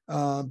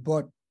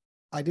 But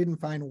I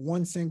didn't find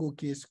one single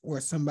case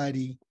where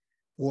somebody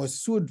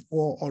was sued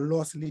for or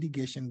lost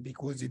litigation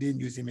because they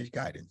didn't use image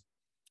guidance.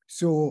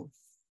 So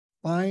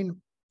find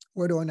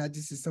whether or not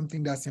this is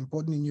something that's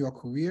important in your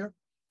career,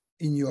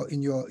 in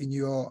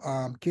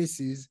your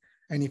cases,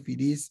 and if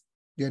it is,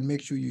 then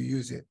make sure you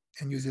use it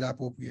and use it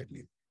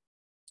appropriately.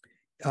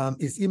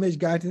 Is image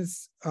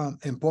guidance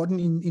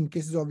important in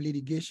cases of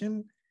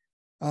litigation?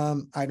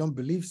 I don't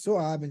believe so.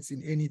 I haven't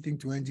seen anything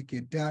to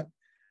indicate that.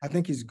 I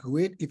think it's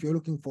great if you're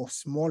looking for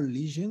small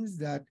lesions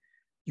that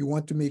you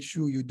want to make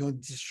sure you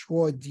don't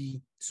destroy the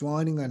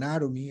surrounding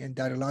anatomy and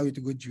that allow you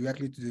to go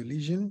directly to the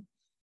lesion.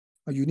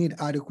 You need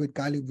adequate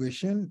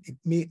calibration. It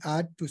may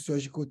add to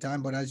surgical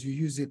time, but as you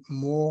use it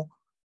more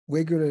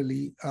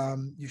regularly,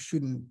 you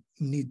shouldn't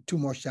need too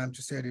much time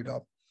to set it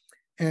up.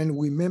 And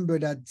remember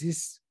that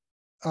these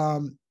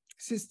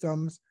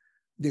systems,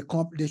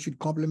 they should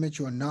complement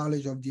your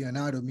knowledge of the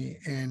anatomy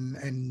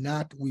and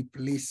not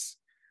replace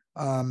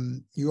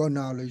your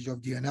knowledge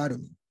of the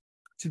anatomy.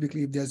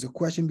 Typically, if there's a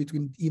question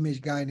between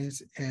image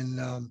guidance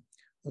and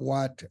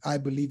what I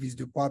believe is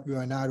the proper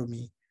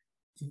anatomy,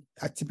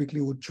 I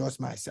typically would trust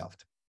myself.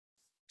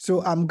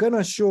 So I'm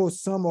gonna show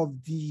some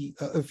of the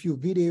a few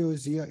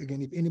videos here.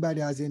 Again, if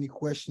anybody has any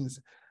questions,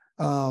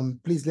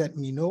 please let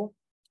me know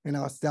and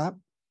I'll stop.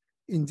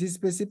 In this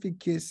specific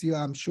case here,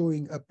 I'm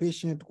showing a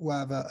patient who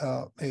have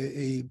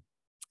a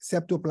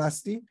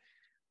septoplasty.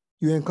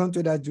 You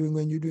encounter that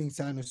when you're doing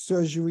sinus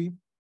surgery.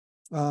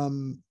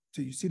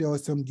 So you see there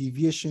was some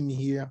deviation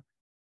here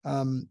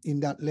in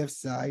that left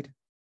side.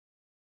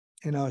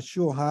 And I'll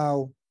show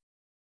how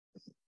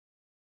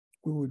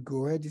we would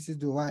go ahead. This is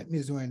the right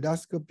nasal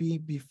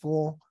endoscopy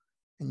before,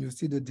 and you'll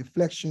see the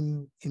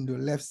deflection in the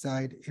left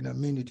side in a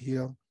minute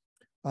here.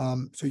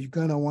 So you're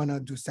gonna wanna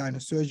do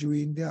sinus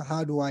surgery in there.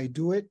 How do I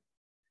do it?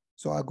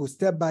 So I go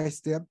step by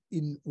step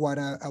in what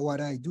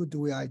I do, the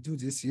way I do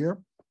this here.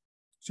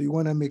 So you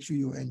wanna make sure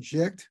you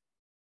inject.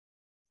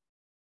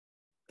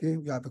 Okay,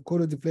 you have a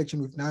caudal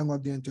deflection with narrowing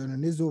of the internal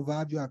nasal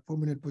valve. You have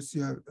prominent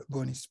posterior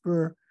bony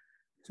spur.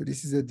 So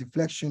this is a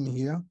deflection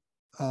here.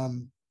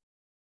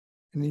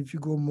 And if you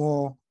go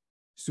more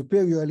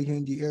superiorly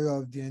in the area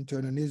of the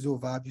internal nasal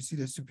valve, you see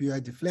the superior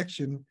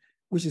deflection,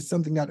 which is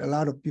something that a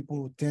lot of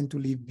people tend to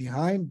leave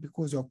behind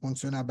because of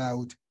concern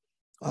about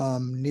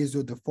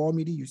nasal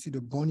deformity. You see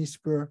the bony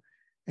spur,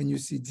 and you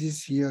see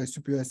this here,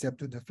 superior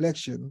septal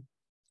deflection.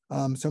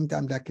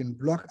 Sometimes that can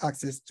block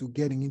access to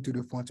getting into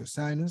the frontal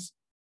sinus.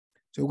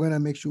 So we're gonna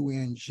make sure we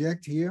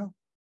inject here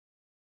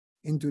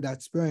into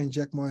that spur,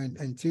 inject more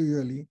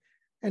anteriorly.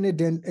 And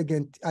then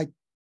again, I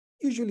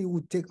usually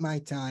would take my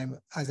time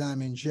as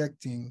I'm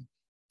injecting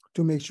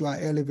to make sure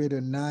I elevate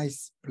a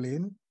nice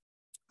plane.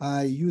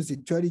 I use a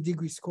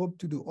 30-degree scope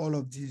to do all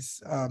of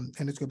these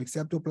endoscopic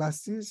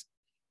septoplasties.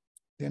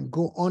 Then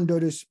go under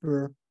the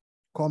spur,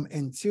 come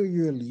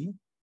anteriorly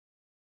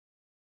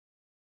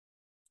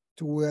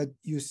to where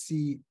you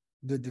see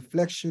the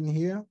deflection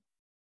here.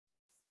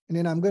 And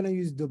then I'm gonna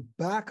use the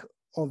back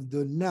of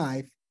the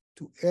knife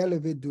to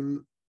elevate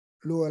the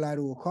lower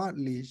lateral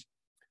cartilage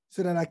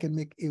so that I can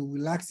make a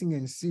relaxing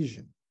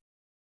incision.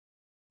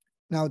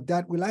 Now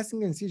that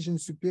relaxing incision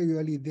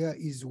superiorly there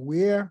is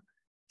where,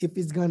 if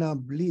it's gonna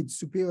bleed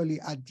superiorly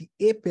at the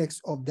apex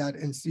of that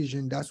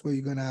incision, that's where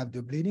you're gonna have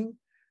the bleeding.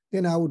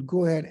 Then I would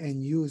go ahead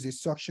and use a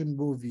suction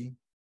bovie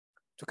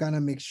to kind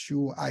of make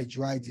sure I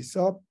dry this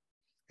up.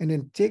 And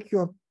then take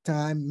your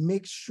time,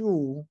 make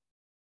sure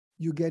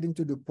you get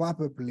into the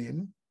proper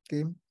plane,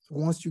 okay?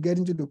 Once you get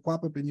into the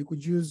proper plane, you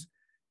could use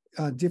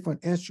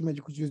different instruments.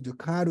 You could use the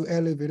cardo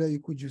elevator.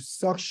 You could use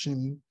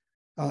suction,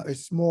 a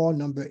small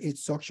number 8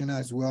 suction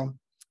as well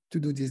to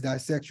do this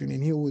dissection.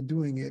 And here we're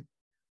doing it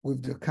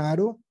with the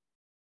cardo.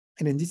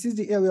 And then this is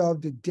the area of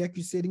the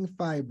decussating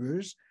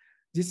fibers.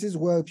 This is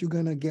where if you're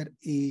gonna get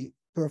a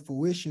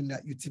perforation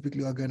that you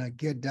typically are gonna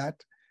get that.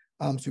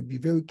 So be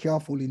very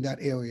careful in that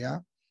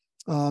area.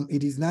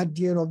 It is not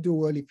the end of the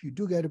world. If you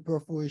do get a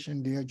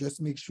perforation there,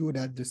 just make sure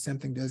that the same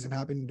thing doesn't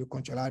happen in the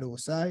contralateral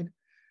side.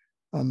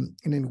 And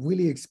then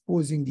really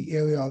exposing the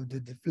area of the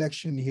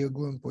deflection here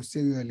going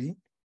posteriorly.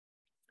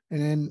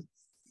 And then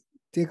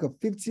take a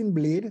 15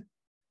 blade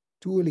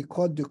to really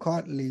cut the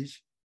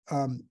cartilage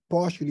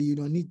partially. You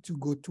don't need to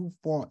go too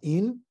far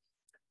in,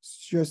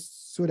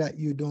 just so that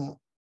you don't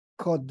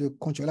cut the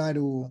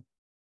contralateral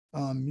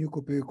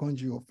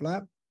mucopericardial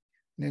flap.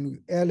 Then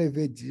we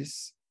elevate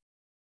this,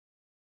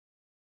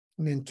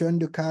 and then turn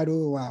the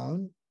cardo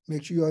around.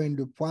 Make sure you're in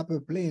the proper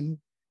plane.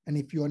 And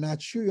if you're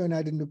not sure you're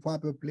not in the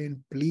proper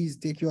plane, please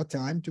take your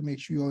time to make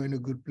sure you're in a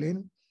good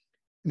plane.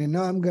 And then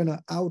now I'm gonna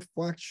out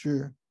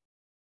fracture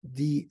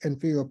the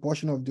inferior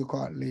portion of the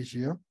cartilage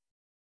here.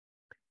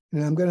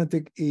 And I'm gonna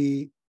take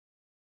a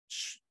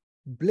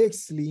blade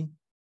sleeve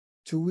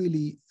to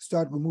really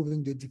start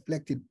removing the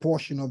deflected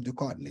portion of the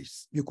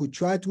cartilage. You could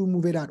try to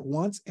remove it at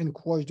once and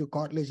crush the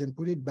cartilage and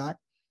put it back.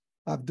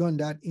 I've done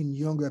that in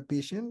younger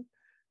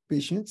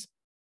patients.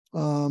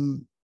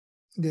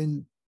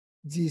 Then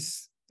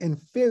this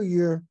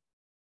inferior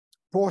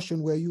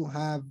portion where you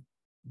have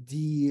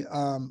the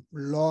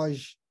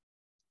large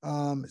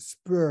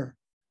spur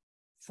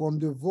from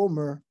the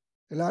vomer,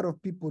 a lot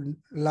of people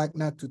like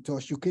not to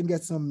touch. You can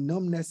get some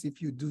numbness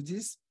if you do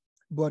this,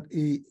 but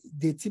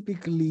they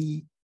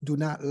typically do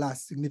not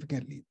last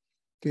significantly,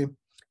 okay?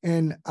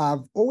 And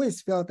I've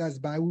always felt as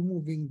by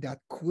removing that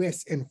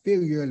crest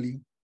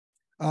inferiorly,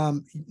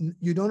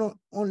 you don't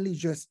only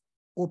just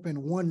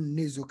open one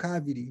nasal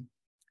cavity,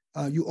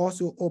 you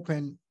also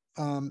open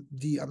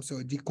the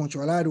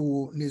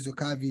contralateral nasal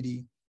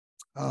cavity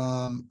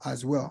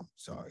as well.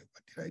 Sorry,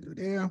 what did I do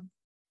there?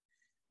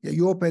 Yeah,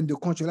 you open the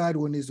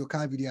contralateral nasal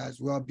cavity as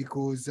well,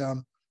 because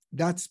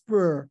that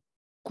spur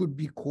could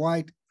be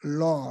quite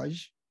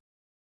large.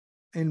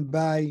 And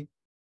by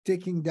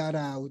taking that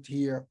out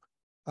here,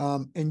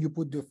 and you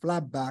put the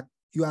flap back,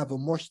 you have a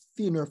much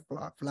thinner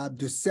flap.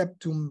 The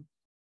septum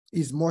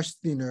is much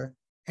thinner,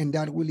 and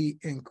that really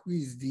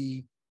increase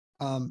the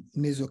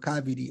nasal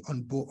cavity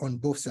on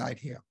both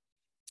sides here.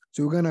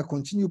 So we're gonna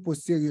continue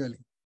posteriorly.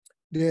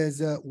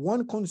 There's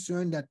one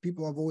concern that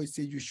people have always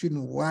said: you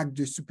shouldn't whack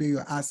the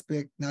superior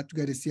aspect, not to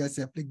get a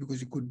CSF leak,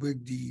 because you could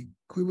break the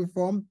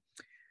cribriform.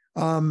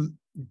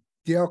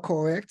 They are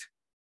correct.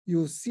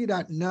 You'll see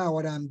that now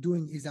what I'm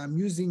doing is I'm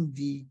using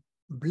the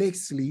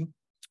Blakesley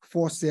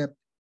forceps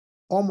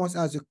almost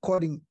as a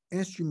cutting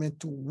instrument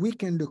to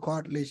weaken the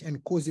cartilage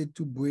and cause it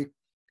to break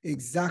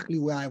exactly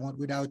where I want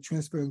without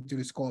transferring to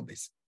the skull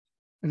base.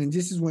 And then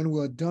this is when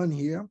we're done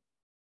here.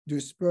 The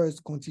spurs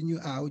continue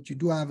out. You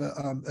do have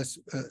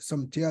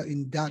some tear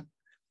in that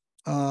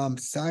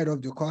side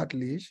of the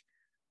cartilage,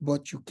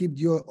 but you keep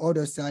your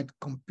other side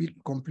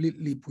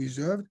completely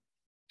preserved.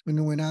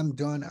 And when I'm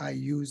done, I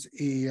use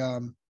a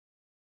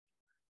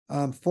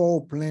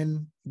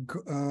four-plane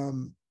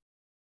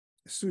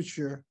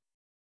suture,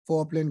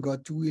 four-plane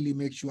gut to really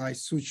make sure I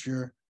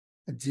suture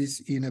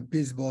this in a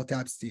baseball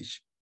type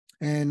stitch.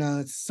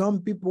 And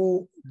some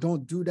people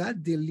don't do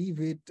that. They leave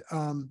it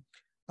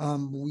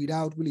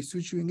without really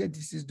suturing it.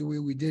 This is the way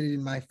we did it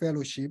in my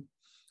fellowship.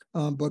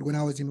 But when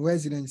I was in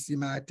residency,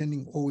 my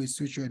attending always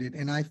sutured it.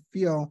 And I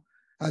feel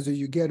as though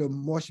you get a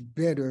much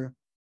better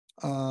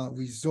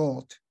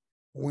result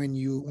when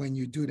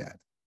you do that.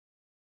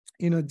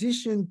 In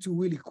addition to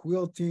really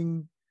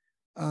quilting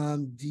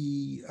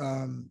the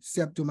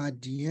septum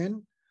at the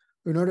end,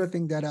 another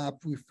thing that I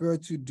prefer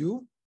to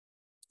do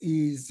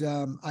is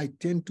I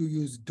tend to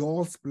use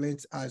dual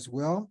splints as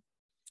well.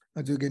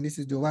 And so again, this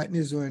is the right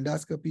nasal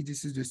endoscopy.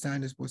 This is the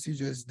sinus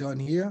procedures done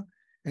here.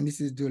 And this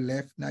is the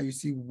left. Now you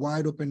see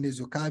wide open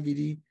nasal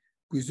cavity,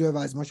 preserve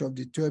as much of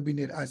the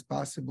turbinate as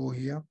possible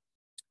here.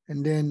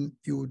 And then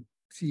you would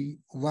see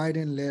right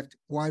and left,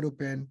 wide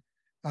open.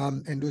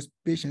 And those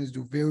patients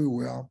do very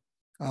well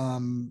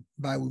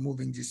by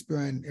removing the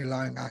spur and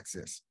allowing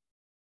access.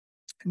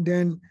 And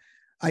then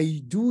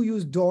I do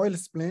use dual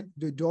splint.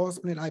 The dual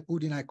splint I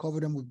put in, I cover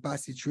them with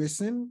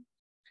bacitracin,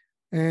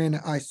 and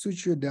I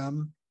suture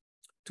them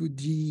to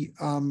the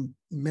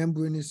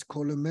membranous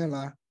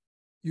columella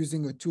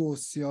using a tool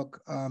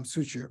silk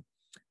suture.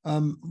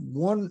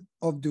 One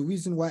of the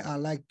reasons why I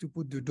like to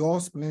put the dual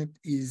splint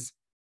is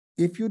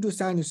if you do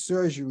sinus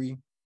surgery,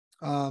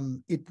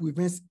 it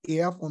prevents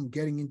air from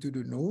getting into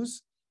the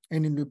nose.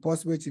 And in the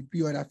postoperative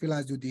period, I feel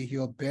as though they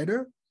heal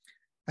better.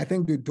 I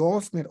think the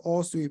dual splint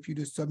also, if you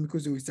do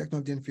submucosal resection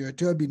of the inferior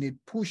turbinate,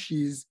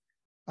 pushes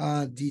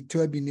the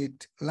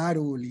turbinate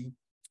laterally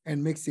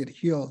and makes it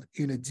healed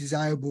in a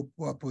desirable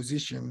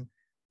position,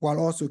 while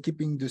also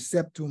keeping the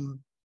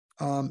septum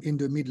in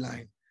the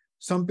midline.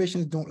 Some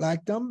patients don't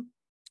like them,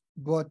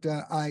 but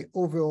I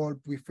overall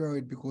prefer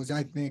it because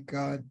I think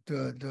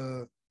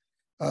the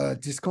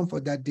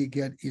discomfort that they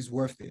get is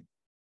worth it.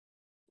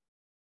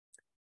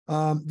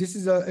 This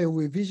is a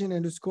revision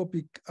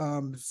endoscopic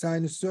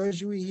sinus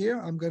surgery here.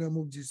 I'm gonna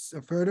move this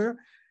further.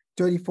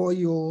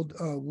 34-year-old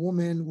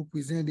woman who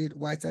presented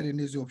right-sided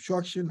nasal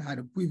obstruction, had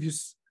a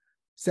previous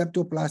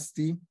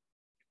septoplasty.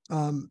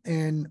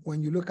 And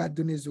when you look at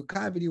the nasal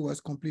cavity, it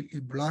was completely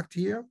blocked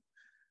here.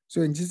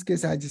 So in this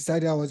case, I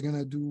decided I was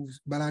gonna do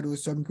bilateral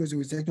submucosal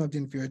resection of the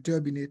inferior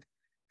turbinate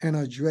and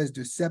address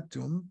the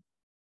septum.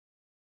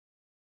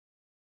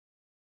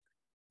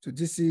 So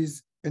this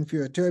is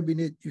inferior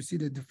turbinate, you see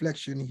the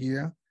deflection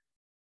here,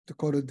 the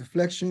caudal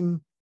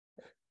deflection.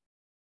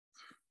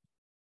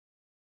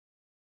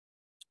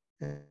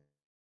 And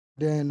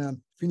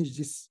then finish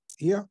this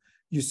here.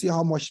 You see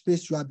how much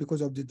space you have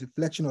because of the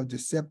deflection of the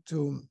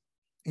septum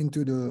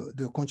into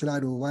the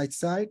contralateral right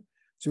side.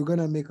 So we're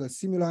gonna make a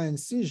similar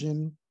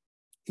incision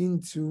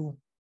into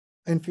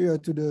inferior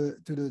to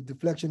the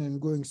deflection and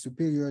going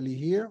superiorly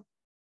here.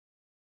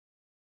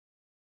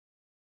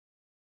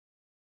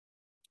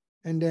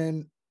 And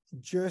then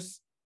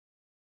just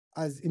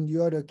as in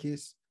the other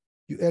case,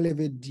 you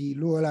elevate the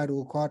lower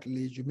lateral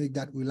cartilage, you make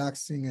that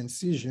relaxing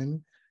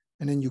incision,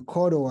 and then you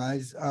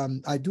cauterize.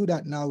 I do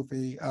that now with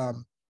a,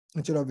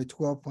 instead of a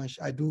 12 punch,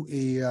 I do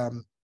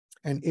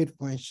an 8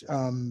 punch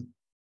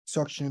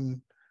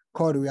suction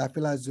cautery. I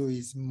feel as though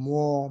it's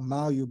more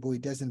malleable.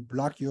 It doesn't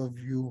block your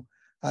view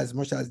as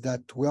much as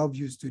that 12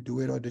 used to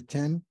do it, or the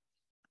 10.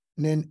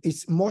 And then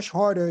it's much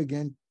harder,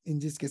 again, in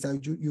this case,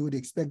 you would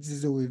expect this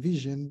is a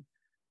revision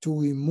to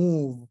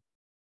remove,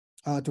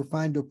 to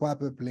find the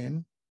proper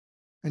plane.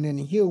 And then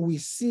here we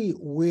see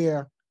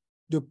where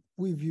the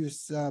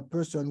previous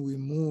person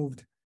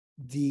removed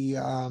the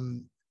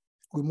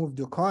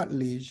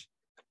cartilage.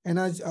 And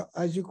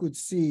as you could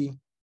see,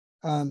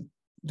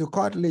 the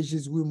cartilage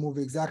is removed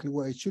exactly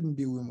where it shouldn't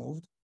be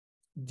removed.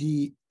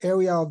 The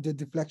area of the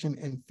deflection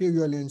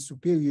inferiorly and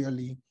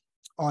superiorly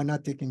are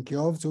not taken care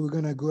of. So we're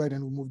gonna go ahead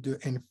and remove the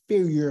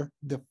inferior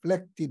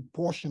deflected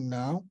portion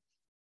now.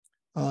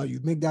 You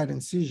make that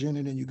incision,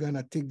 and then you're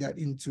gonna take that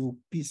into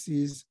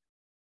pieces,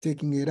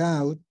 taking it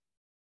out.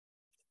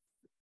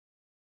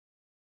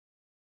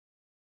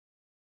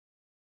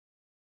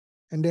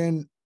 And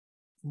then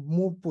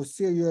move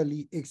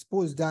posteriorly,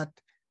 expose that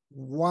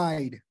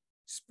wide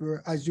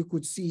spur. As you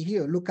could see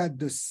here, look at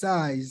the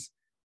size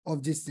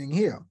of this thing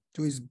here.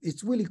 So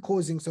it's really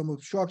causing some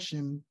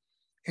obstruction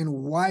and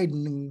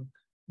widening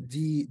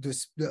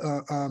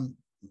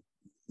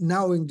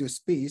narrowing the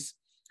space.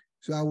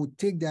 So I would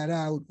take that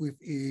out with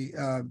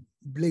a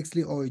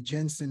Blakesley or a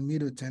Jensen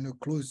Middleton, a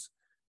close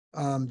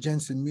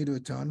Jensen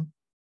Middleton.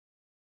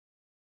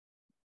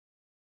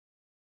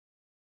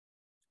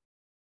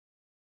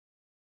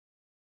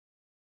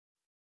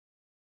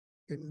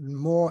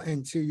 More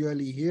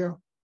anteriorly here.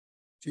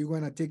 So you're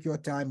going to take your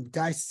time,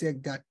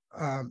 dissect that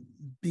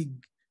big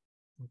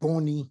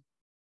bony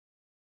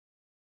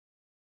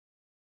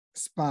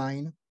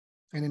spine.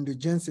 And then the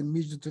Jensen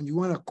Middleton, you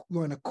want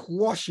to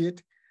quash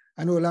it.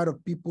 I know a lot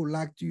of people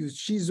like to use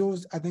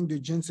chisels. I think the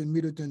Jensen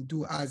Middleton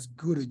do as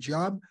good a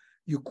job.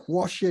 You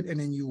quash it and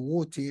then you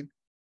rotate.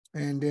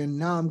 And then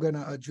now I'm going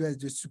to address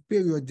the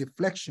superior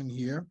deflection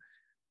here,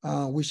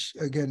 which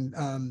again,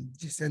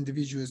 this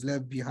individual is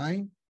left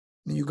behind.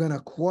 And you're going to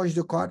quash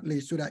the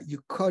cartilage so that you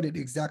cut it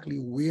exactly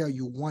where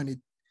you want it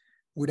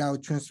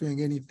without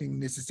transferring anything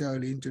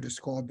necessarily into the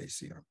skull base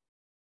here.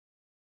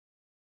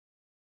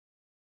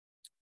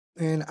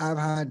 And I've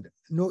had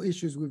no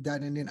issues with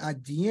that. And then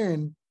at the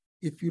end,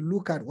 if you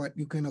look at what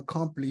you can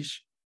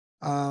accomplish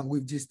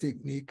with this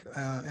technique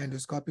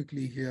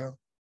endoscopically here,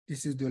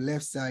 this is the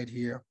left side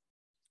here.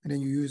 And then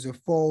you use a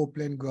 4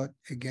 plane gut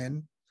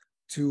again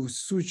to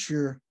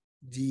suture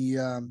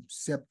the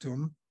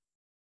septum.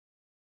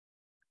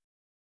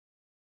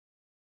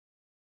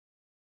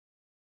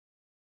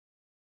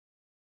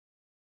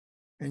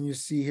 And you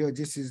see here,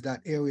 this is that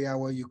area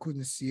where you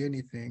couldn't see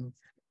anything.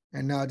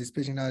 And now this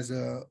patient has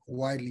a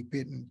widely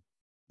patent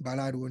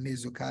bilateral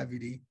nasal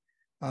cavity.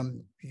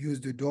 Use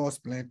the dorsal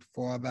splint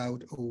for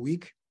about a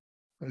week,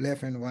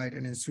 left and right,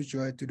 and then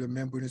suture it to the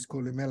membranous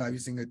columella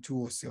using a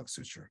 2 silk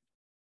suture.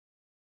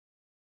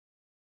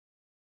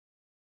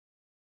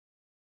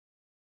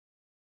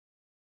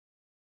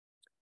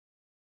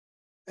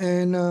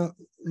 And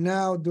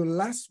now the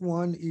last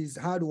one is,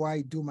 how do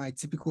I do my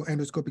typical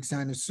endoscopic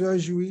sinus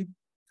surgery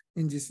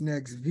in this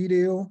next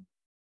video?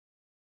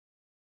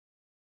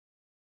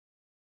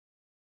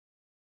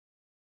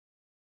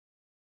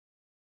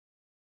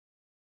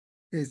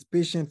 This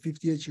patient,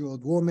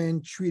 58-year-old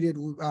woman, treated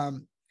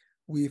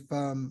with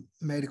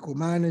medical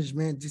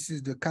management. This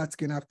is the CAT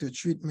scan after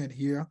treatment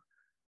here.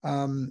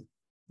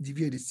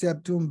 Deviated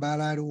septum,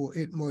 bilateral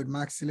ethmoid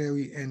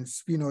maxillary and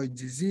sphenoid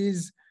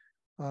disease.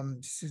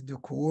 This is the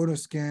coronal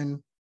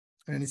scan,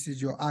 and this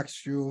is your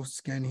axial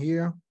scan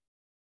here.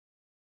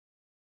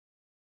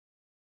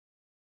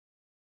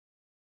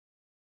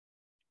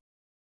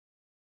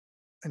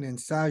 And then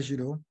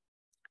sagittal.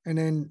 And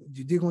then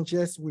you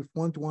decongest with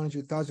 1 to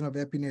 100,000 of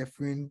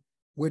epinephrine,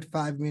 wait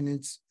 5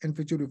 minutes,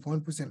 infiltrate with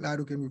 1%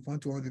 lidocaine with 1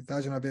 to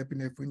 100,000 of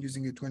epinephrine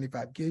using a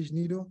 25 gauge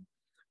needle.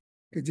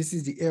 Okay, this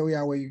is the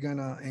area where you're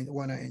gonna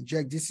wanna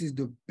inject. This is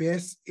the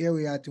best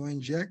area to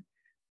inject.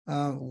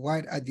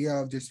 Right at the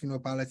area of the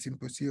sphenopalatine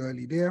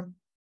posteriorly there,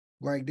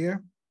 right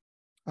there.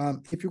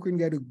 If you can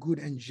get a good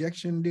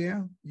injection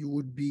there, you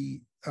would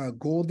be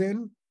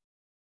golden,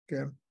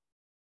 okay?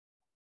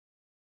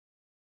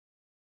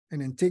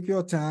 And then take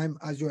your time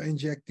as you're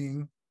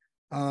injecting,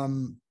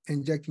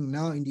 injecting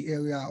now in the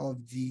area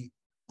of the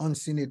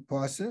uncinate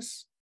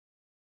process.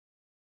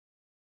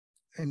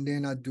 And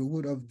then at the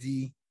root of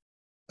the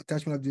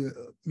attachment of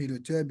the middle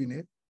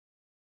turbinate.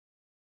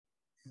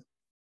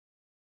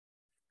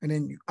 And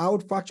then you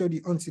outfracture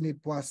the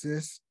uncinate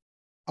process,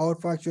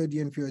 outfracture the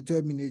inferior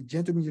turbinate,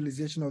 gentle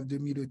medialization of the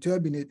middle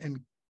turbinate, and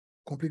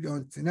complete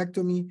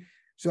uncinectomy.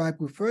 So I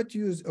prefer to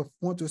use a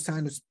frontal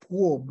sinus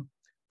probe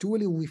to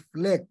really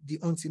reflect the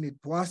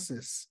uncinate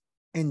process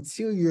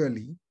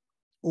anteriorly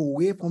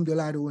away from the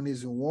lateral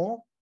nasal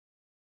wall.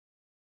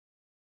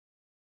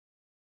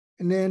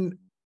 And then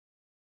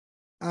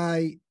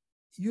I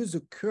use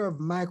a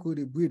curved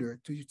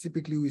microdebrider to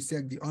typically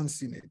resect the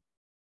uncinate.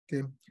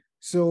 Okay,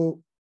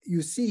 so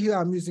you see here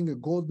I'm using a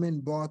Goldman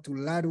bar to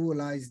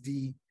lateralize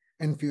the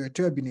inferior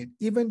turbinate.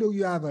 Even though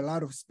you have a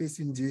lot of space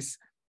in this,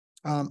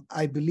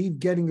 I believe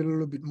getting a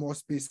little bit more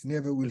space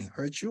never will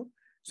hurt you.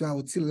 So I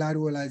would still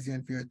lateralize the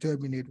inferior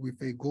turbinate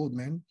with a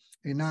Goldman.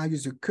 And now I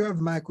use a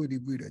curved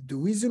microdebrider. The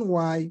reason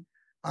why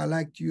I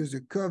like to use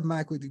a curved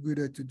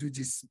microdebrider to do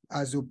this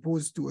as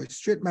opposed to a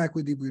straight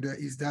microdebrider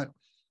is that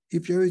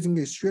if you're using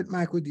a straight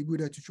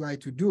microdebrider to try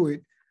to do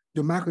it,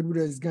 the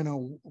microdebrider is gonna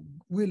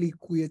really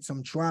create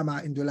some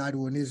trauma in the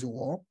lateral nasal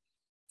wall.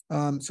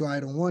 So I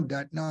don't want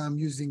that. Now I'm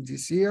using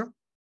this here.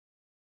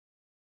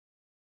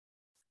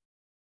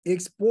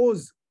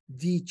 Expose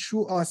the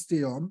true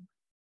osteum,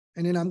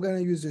 and then I'm gonna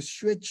use a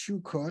straight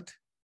shoe cut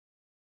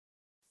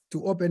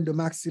to open the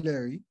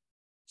maxillary.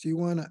 So you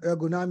wanna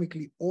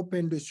ergonomically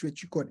open the straight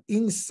shoe cut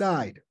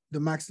inside the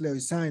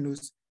maxillary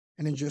sinus,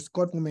 and then just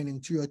cut from an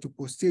anterior to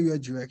posterior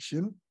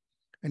direction,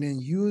 and then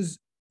use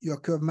your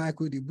curved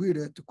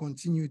microdebrider to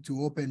continue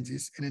to open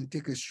this, and then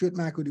take a straight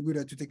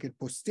microdebrider to take it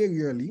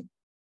posteriorly.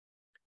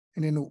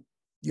 And then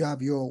you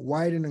have your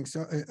widening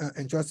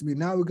entroscopy.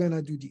 Now we're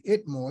gonna do the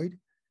ethmoid.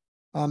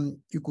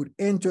 You could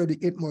enter the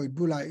ethmoid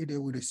bulla either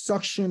with a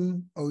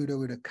suction or either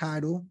with a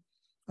caudal.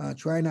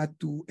 Try not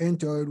to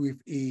enter it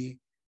with a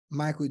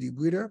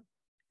microdebrider.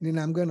 And then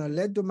I'm gonna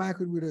let the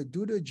microdebrider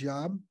do the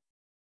job.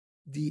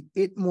 The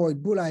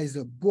ethmoid bulla is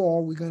a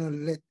ball. We're gonna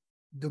let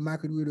the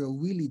microdebrider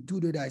really do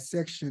the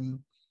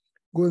dissection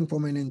going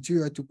from an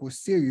anterior to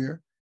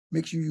posterior.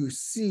 Make sure you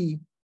see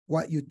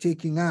what you're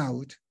taking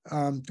out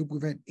to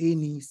prevent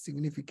any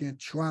significant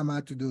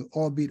trauma to the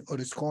orbit or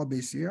the skull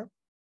base here.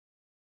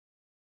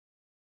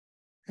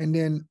 And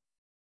then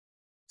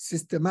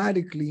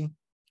systematically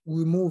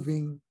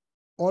removing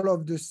all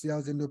of the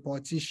cells in the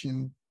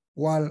partition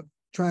while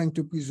trying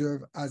to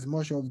preserve as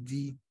much of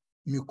the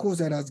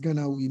mucosa that's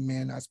gonna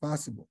remain as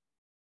possible.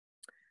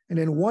 And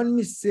then one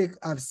mistake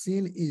I've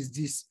seen is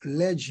this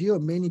ledge here.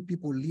 Many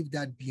people leave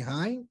that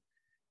behind.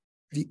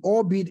 The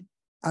orbit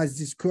has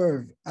this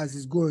curve as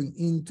it's going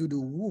into the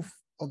roof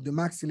of the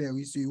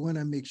maxillary. So you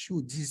wanna make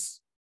sure this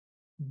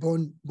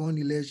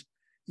bony ledge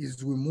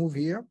is removed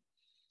here.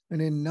 And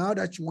then now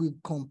that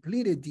we've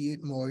completed the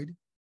ethmoid,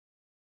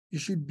 you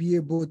should be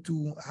able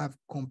to have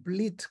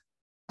complete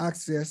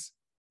access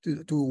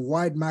to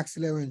wide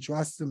maxillary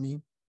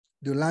enterostomy.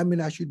 The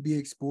lamina should be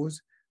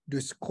exposed. The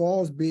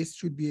skull's base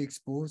should be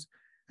exposed.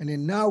 And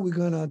then now we're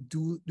gonna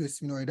do the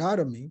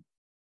sphenoidotomy.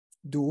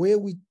 The way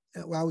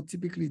I would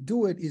typically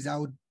do it is I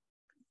would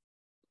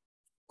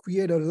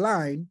create a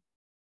line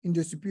in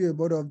the superior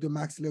border of the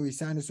maxillary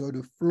sinus or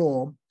the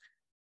floor,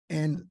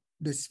 and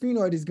the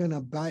sphenoid is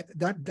gonna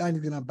that line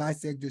is gonna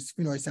bisect the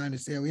sphenoid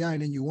sinus area,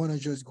 and then you wanna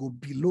just go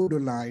below the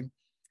line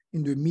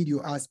in the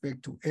medial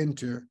aspect to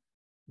enter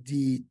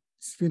the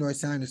sphenoid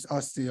sinus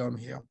osteum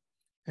here.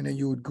 And then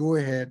you would go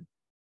ahead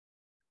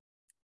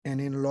and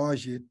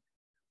enlarge it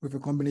with a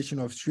combination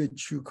of straight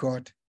shoe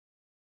cut,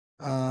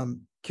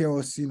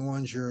 kerosene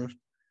 1 gel,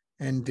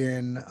 and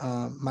then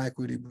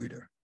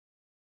microdebrider.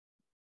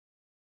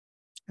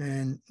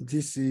 And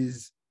this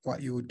is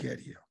what you would get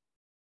here.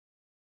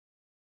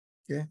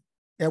 Okay,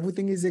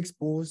 everything is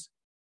exposed.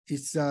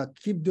 It's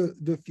keep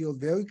the field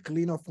very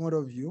clean in front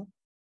of you,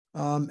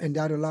 and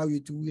that allow you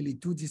to really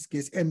do this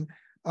case. And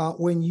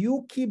when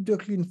you keep the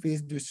clean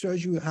face, the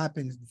surgery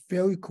happens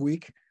very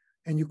quick,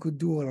 and you could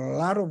do a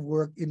lot of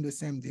work in the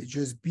same day.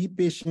 Just be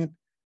patient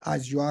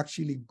as you're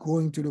actually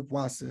going through the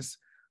process.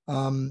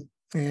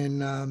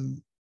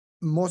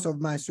 Most of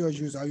my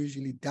surgeries are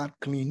usually that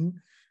clean.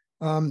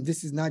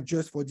 This is not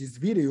just for this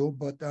video,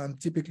 but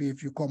typically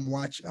if you come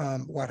watch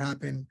what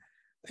happened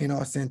in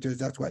our centers,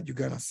 that's what you're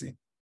gonna see.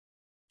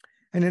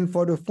 And then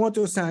for the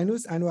frontal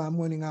sinus, I know I'm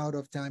running out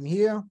of time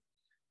here.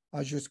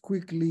 I'll just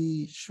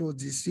quickly show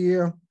this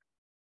here.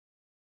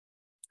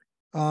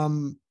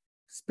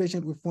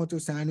 Patient with frontal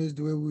sinus,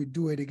 the way we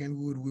do it again,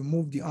 we would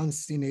remove the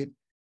uncinate,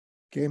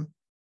 okay?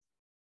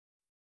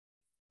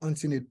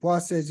 Uncinate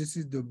process. This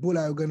is the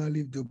bulla. We're gonna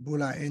leave the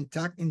bulla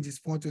intact in this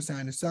frontal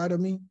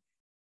sinusotomy.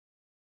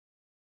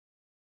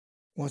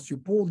 Once you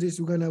pull this,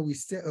 we're gonna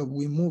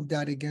remove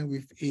that again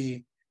with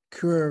a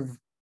curved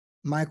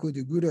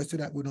microdebrider so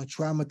that we don't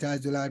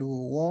traumatize the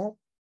lateral wall.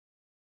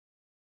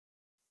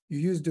 You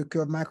use the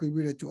curved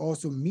microdebrider to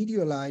also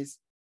medialize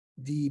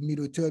the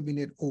middle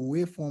turbinate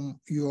away from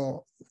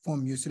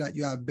you so that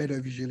you have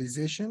better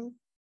visualization.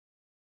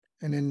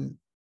 And then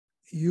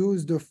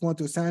use the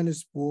frontal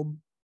sinus probe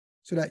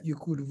so that you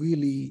could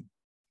really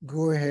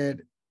go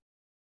ahead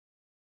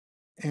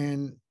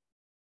and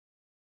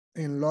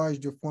enlarge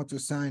the frontal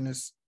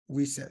sinus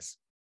recess.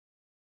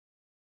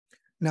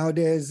 Now,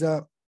 there's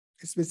a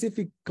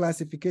specific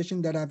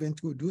classification that I've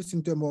introduced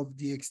in terms of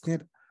the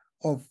extent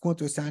of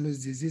frontal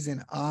sinus disease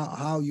and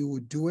how you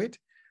would do it.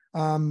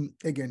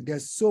 Again,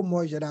 there's so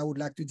much that I would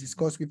like to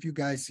discuss with you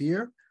guys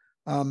here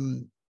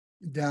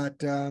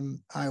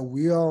that I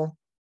will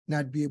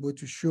not be able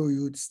to show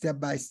you step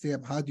by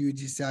step. How do you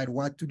decide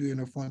what to do in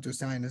a frontal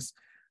sinus?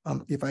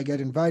 If I get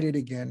invited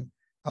again,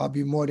 I'll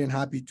be more than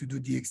happy to do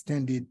the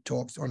extended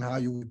talks on how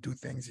you would do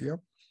things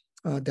here.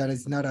 That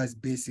is not as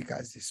basic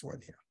as this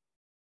one here.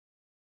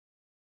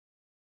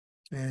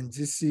 And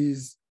this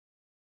is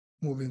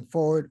moving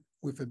forward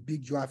with a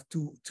big draft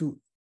 2A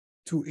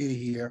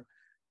here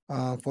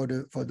for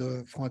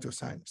the frontal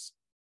sinus.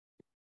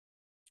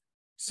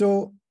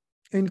 So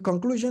in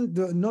conclusion,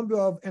 the number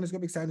of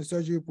endoscopic sinus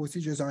surgery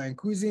procedures are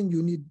increasing.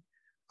 You need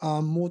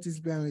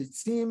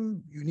multidisciplinary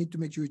team. You need to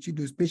make sure you treat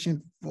those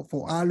patients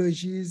for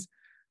allergies.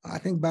 I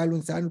think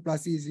balloon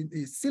sinuplasty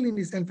is still in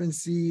its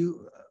infancy.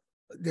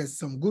 There's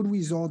some good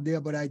result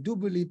there, but I do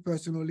believe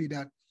personally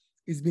that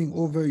it's being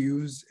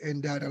overused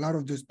and that a lot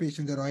of those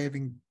patients that are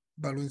having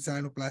balloon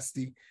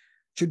sinuplasty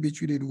should be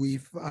treated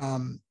with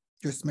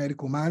just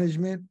medical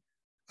management.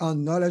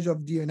 Knowledge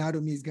of the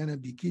anatomy is going to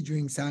be key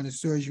during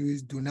sinus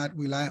surgeries. Do not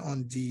rely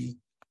on the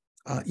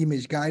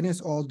image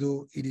guidance,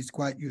 although it is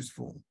quite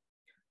useful.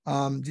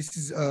 This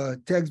is a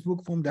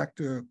textbook from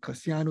Dr.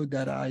 Cassiano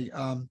that I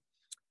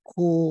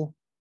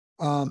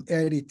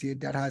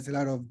co-edited that has a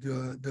lot of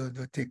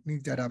the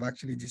techniques that I've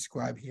actually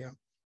described here.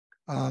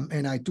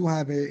 And I do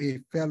have a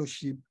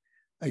fellowship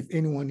if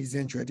anyone is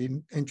interested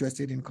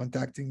in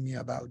contacting me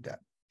about that.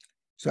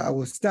 So I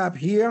will stop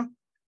here.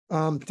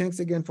 Thanks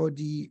again for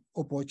the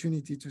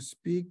opportunity to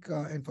speak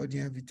and for the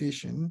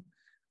invitation.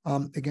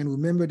 Again,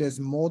 remember there's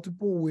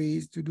multiple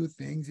ways to do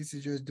things. This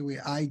is just the way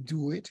I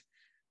do it.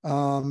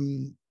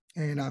 And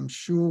I'm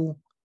sure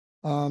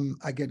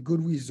I get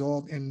good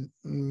result and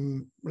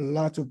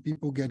lots of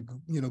people get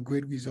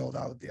great result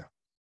out there.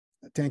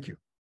 Thank you.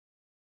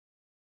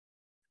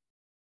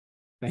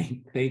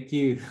 Thank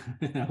you.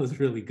 That was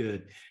really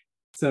good.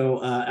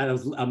 So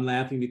I'm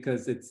laughing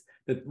because it's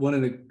one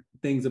of the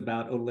things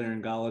about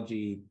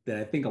otolaryngology that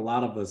I think a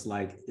lot of us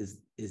like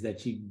is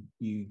that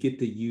you get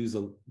to use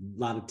a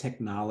lot of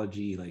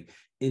technology like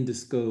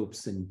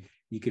endoscopes, and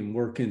you can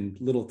work in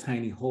little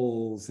tiny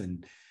holes,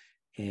 and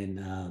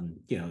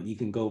you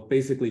can go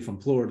basically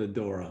from floor to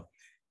dora,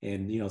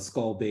 and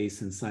skull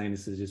base and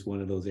sinus is just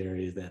one of those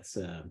areas that's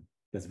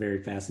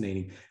very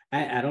fascinating.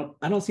 I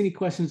don't see any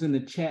questions in the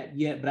chat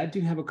yet, but I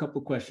do have a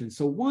couple of questions.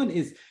 So one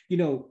is,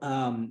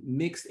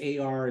 mixed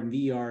AR and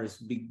VR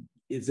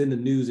is in the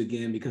news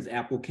again because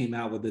Apple came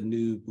out with a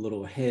new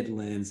little head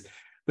lens.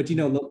 But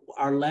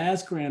our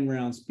last Grand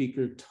Round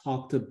speaker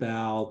talked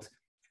about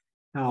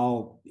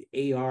how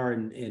AR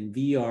and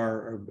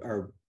VR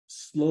are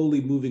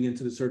slowly moving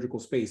into the surgical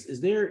space.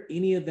 Is there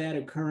any of that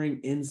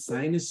occurring in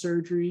sinus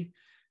surgery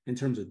in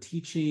terms of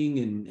teaching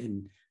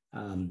and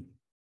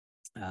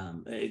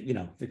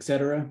et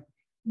cetera?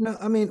 No,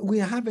 I mean, we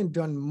haven't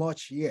done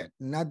much yet,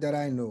 not that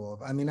I know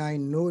of. I mean, I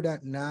know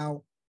that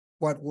now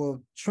what we're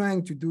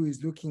trying to do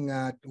is looking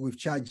at with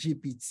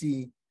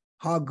ChatGPT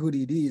how good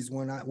it is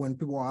when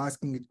people are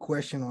asking a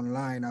question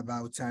online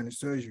about sinus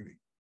surgery.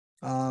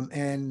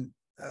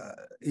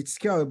 It's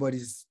scary, but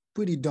it's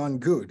pretty darn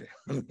good.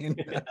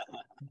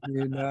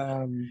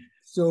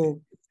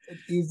 So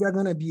is there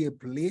going to be a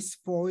place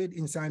for it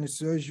in sinus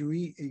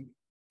surgery?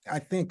 I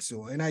think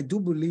so. And I do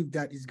believe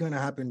that it's going to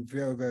happen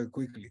very, very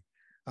quickly.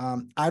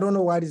 I don't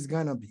know what it's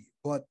going to be,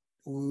 but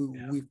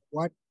with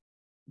what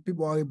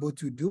people are able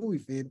to do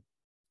with it,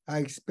 I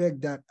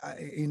expect that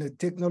in a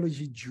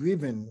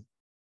technology-driven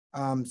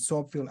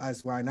subfield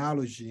as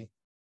rhinology,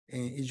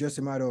 it's just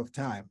a matter of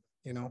time,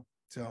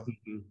 so.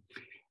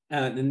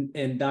 Mm-hmm.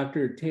 And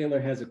Dr.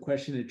 Taylor has a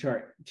question in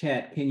the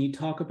chat. Can you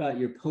talk about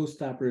your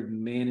postoperative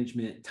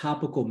management,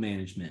 topical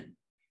management?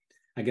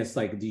 I guess,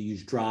 like, do you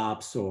use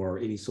drops or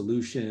any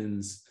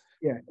solutions?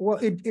 Yeah, well,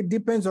 it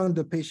depends on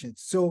the patient.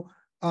 So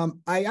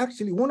I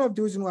actually, one of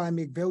the reasons why I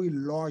make very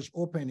large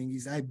opening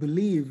is I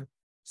believe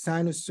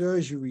sinus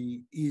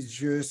surgery is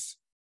just,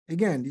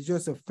 again, it's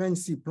just a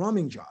fancy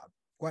plumbing job.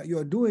 What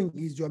you're doing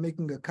is you're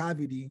making a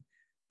cavity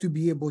to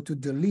be able to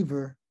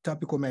deliver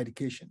topical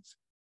medications,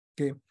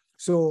 okay?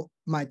 So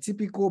my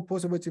typical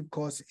postoperative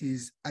course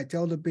is I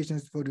tell the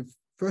patients for the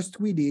first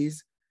 3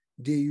 days,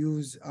 they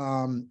use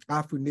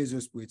afro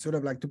nasal spray, sort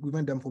of like to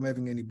prevent them from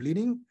having any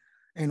bleeding.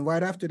 And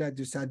right after that,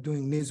 they start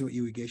doing nasal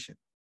irrigation.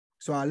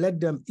 So I let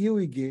them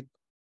irrigate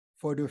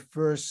for the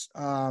first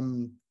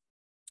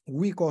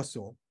week or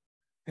so.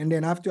 And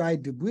then after I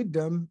debride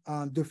them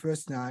the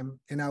first time,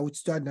 and I would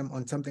start them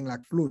on something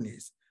like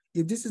Flonase.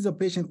 If this is a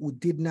patient who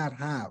did not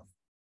have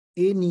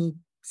any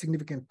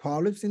significant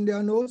polyps in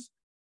their nose,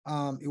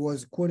 it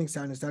was chronic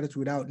sinusitis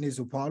without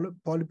nasal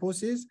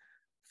polyposis,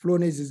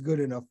 Flonase is good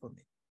enough for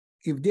me.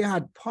 If they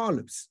had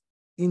polyps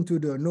into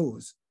their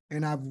nose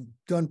and I've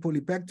done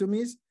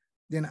polypectomies,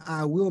 then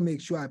I will make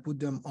sure I put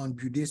them on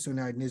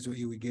budesonide nasal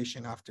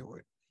irrigation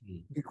afterward,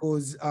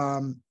 because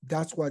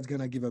that's what's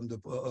gonna give them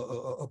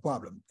a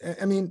problem.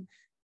 I mean,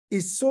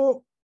 it's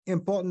so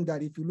important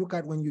that if you look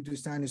at when you do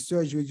sinus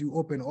surgery, you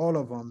open all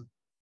of them,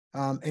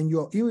 and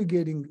you're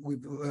irrigating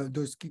with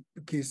those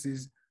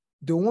cases.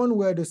 The one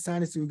where the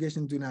sinus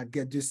irrigation do not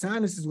get, the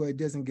sinuses where it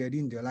doesn't get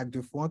in there, like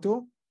the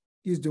frontal,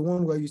 is the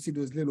one where you see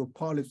those little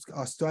polyps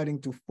are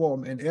starting to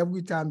form. And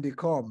every time they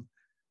come,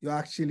 you're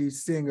actually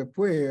saying a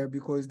prayer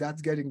because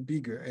that's getting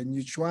bigger. And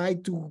you try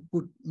to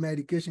put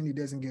medication, it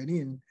doesn't get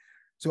in.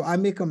 So I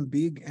make them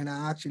big, and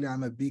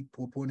I'm a big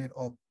proponent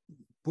of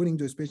putting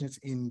those patients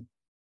in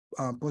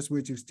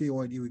post-operative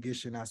steroid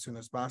irrigation as soon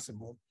as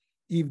possible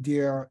if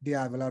they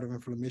have a lot of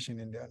inflammation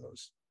in their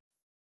nose.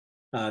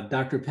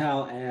 Dr.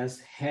 Powell asks,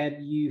 had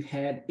you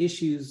had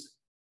issues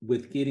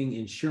with getting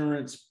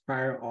insurance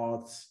prior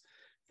auths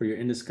for your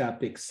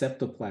endoscopic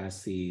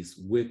septoplasties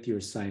with your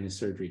sinus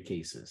surgery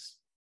cases?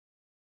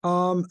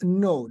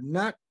 No,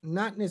 not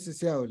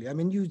necessarily. I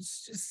mean, you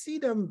see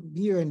them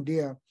here and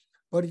there,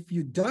 but if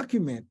you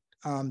document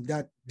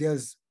that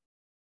there's,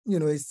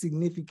 a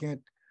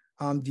significant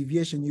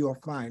deviation, you'll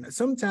find.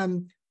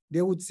 Sometimes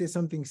they would say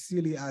something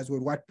silly as,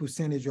 well, what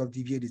percentage of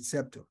deviated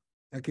septum?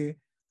 Okay,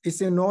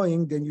 it's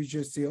annoying. Then you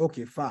just say,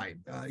 okay,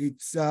 fine,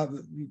 it's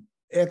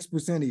X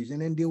percentage,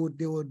 and then they would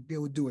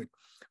do it.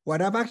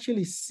 What I've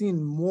actually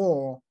seen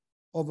more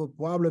of a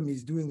problem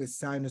is doing a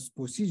sinus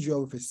procedure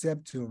with a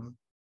septum,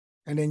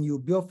 and then you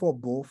bill for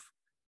both,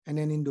 and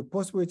then in the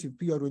postoperative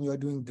period when you're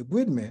doing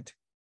debridement,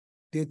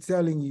 they're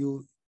telling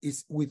you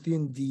it's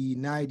within the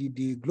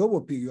 90-day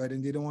global period,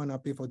 and they don't want to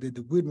pay for the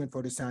debridement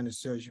for the sinus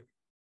surgery.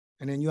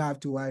 And then you have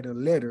to write a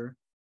letter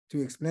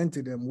to explain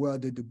to them, well,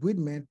 the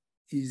debridement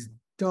is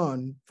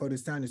done for the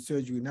sinus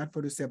surgery, not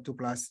for the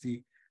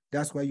septoplasty.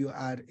 That's why you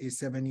add a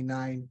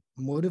 79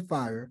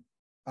 modifier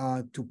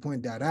to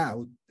point that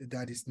out,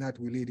 that is not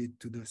related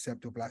to the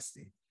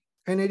septoplasty.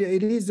 And it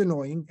is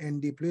annoying,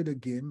 and they play the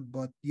game,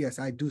 but yes,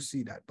 I do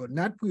see that. But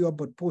not pre-op,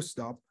 but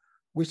post-op,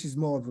 which is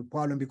more of a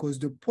problem, because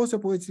the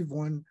post-operative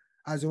one,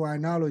 as a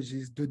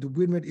rhinologist, the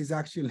debridement is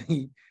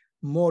actually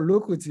more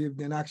lucrative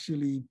than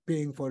actually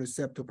paying for the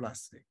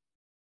septoplasty.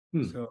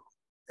 So,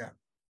 yeah.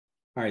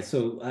 All right,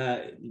 so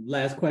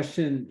last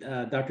question,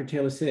 Dr.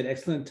 Taylor said,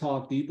 excellent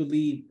talk. Do you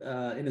believe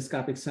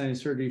endoscopic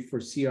sinus surgery for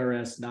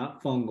CRS,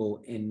 not fungal,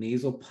 and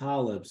nasal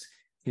polyps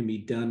can be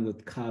done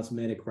with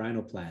cosmetic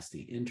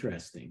rhinoplasty?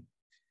 Interesting.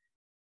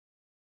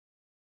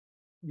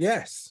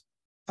 Yes.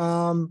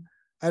 I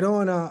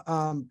don't want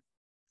to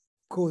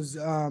cause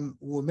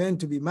women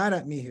to be mad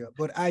at me here,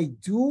 but I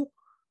do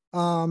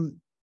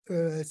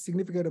a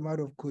significant amount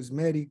of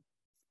cosmetic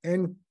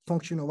and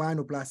functional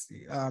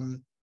rhinoplasty.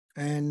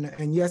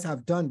 And yes,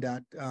 I've done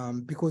that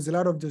because a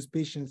lot of those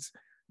patients,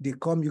 they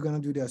come, you're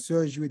going to do their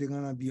surgery, they're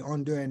going to be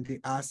under, and they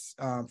ask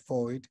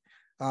for it.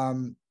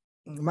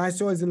 My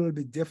story is a little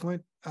bit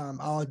different.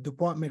 Our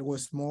department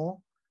was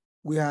small.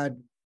 We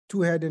had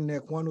 2 head and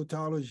neck, 1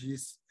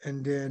 otologist,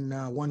 and then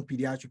 1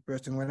 pediatric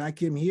person. When I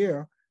came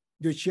here,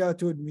 the chair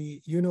told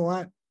me, you know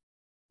what?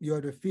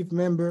 You're the 5th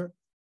member.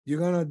 You're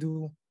going to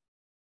do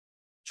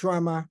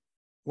trauma,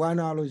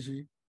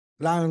 rhinology,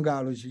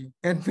 laryngology,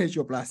 and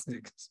facial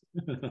plastics.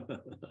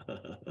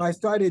 I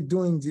started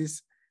doing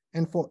this,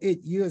 and for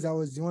 8 years, I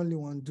was the only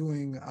one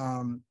doing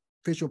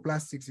facial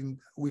plastics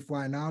with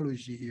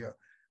rhinology here.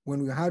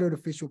 When we hired a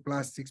facial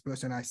plastics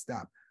person, I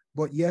stopped.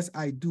 But yes,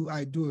 I do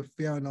a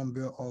fair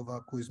number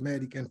of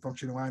cosmetic and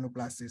functional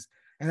rhinoplastics,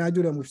 and I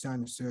do them with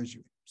sinus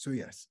surgery. So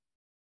yes.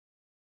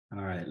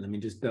 All right, let me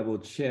just double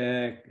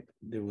check.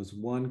 There was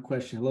one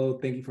question. Hello,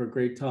 thank you for a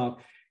great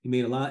talk. You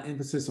made a lot of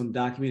emphasis on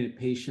documented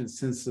patient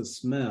sense of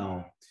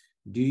smell.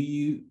 Do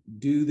you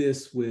do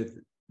this with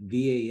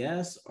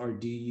VAS or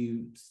do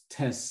you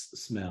test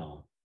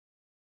smell?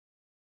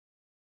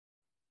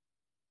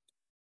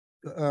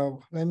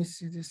 Let me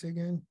see this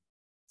again.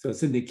 So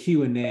it's in the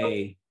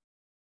Q&A.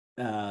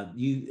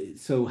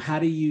 So how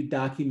do you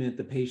document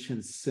the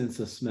patient's sense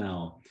of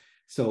smell?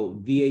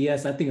 So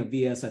VAS, I think of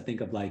VAS, I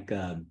think of like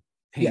pain.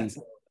 Yes.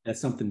 That's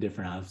something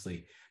different,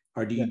 obviously.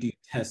 Or do you do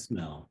test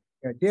smell?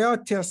 Yeah, there are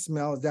test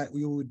smells that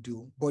we would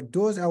do, but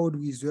those I would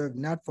reserve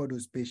not for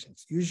those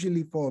patients.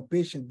 Usually for a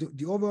patient,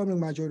 the overwhelming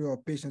majority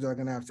of patients are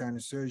going to have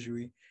sinus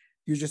surgery.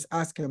 You just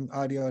ask them,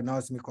 are they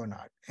anosmic or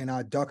not? And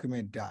I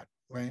document that,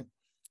 right?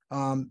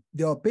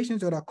 There are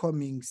patients that are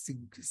coming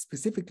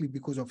specifically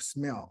because of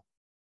smell.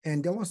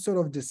 And that was sort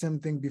of the same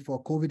thing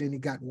before COVID, and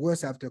it got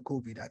worse after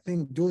COVID. I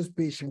think those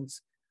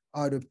patients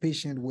are the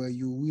patient where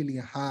you really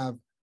have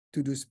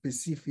to do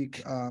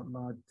specific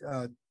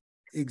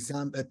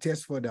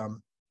test for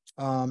them.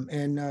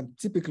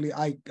 Typically,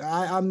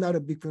 I'm not a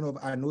big fan of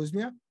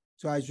anosmia,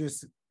 so I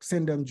just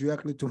send them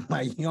directly to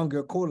my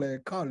younger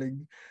colleague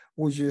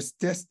who just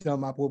test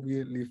them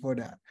appropriately for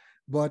that.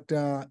 But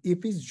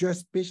if it's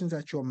just patients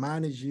that you're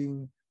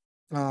managing,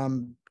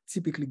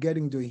 typically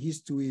getting the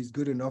history is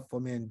good enough for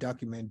me and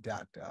document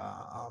that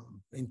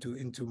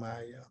into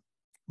my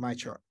my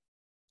chart.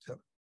 So,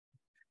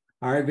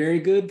 All right, very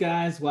good,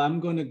 guys. Well,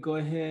 I'm going to go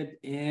ahead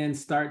and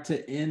start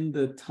to end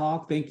the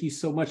talk. Thank you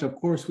so much. Of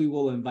course, we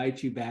will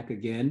invite you back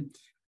again.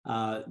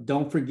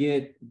 Don't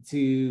forget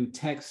to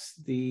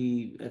text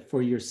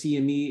for your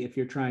CME if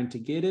you're trying to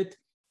get it.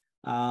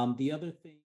 The other thing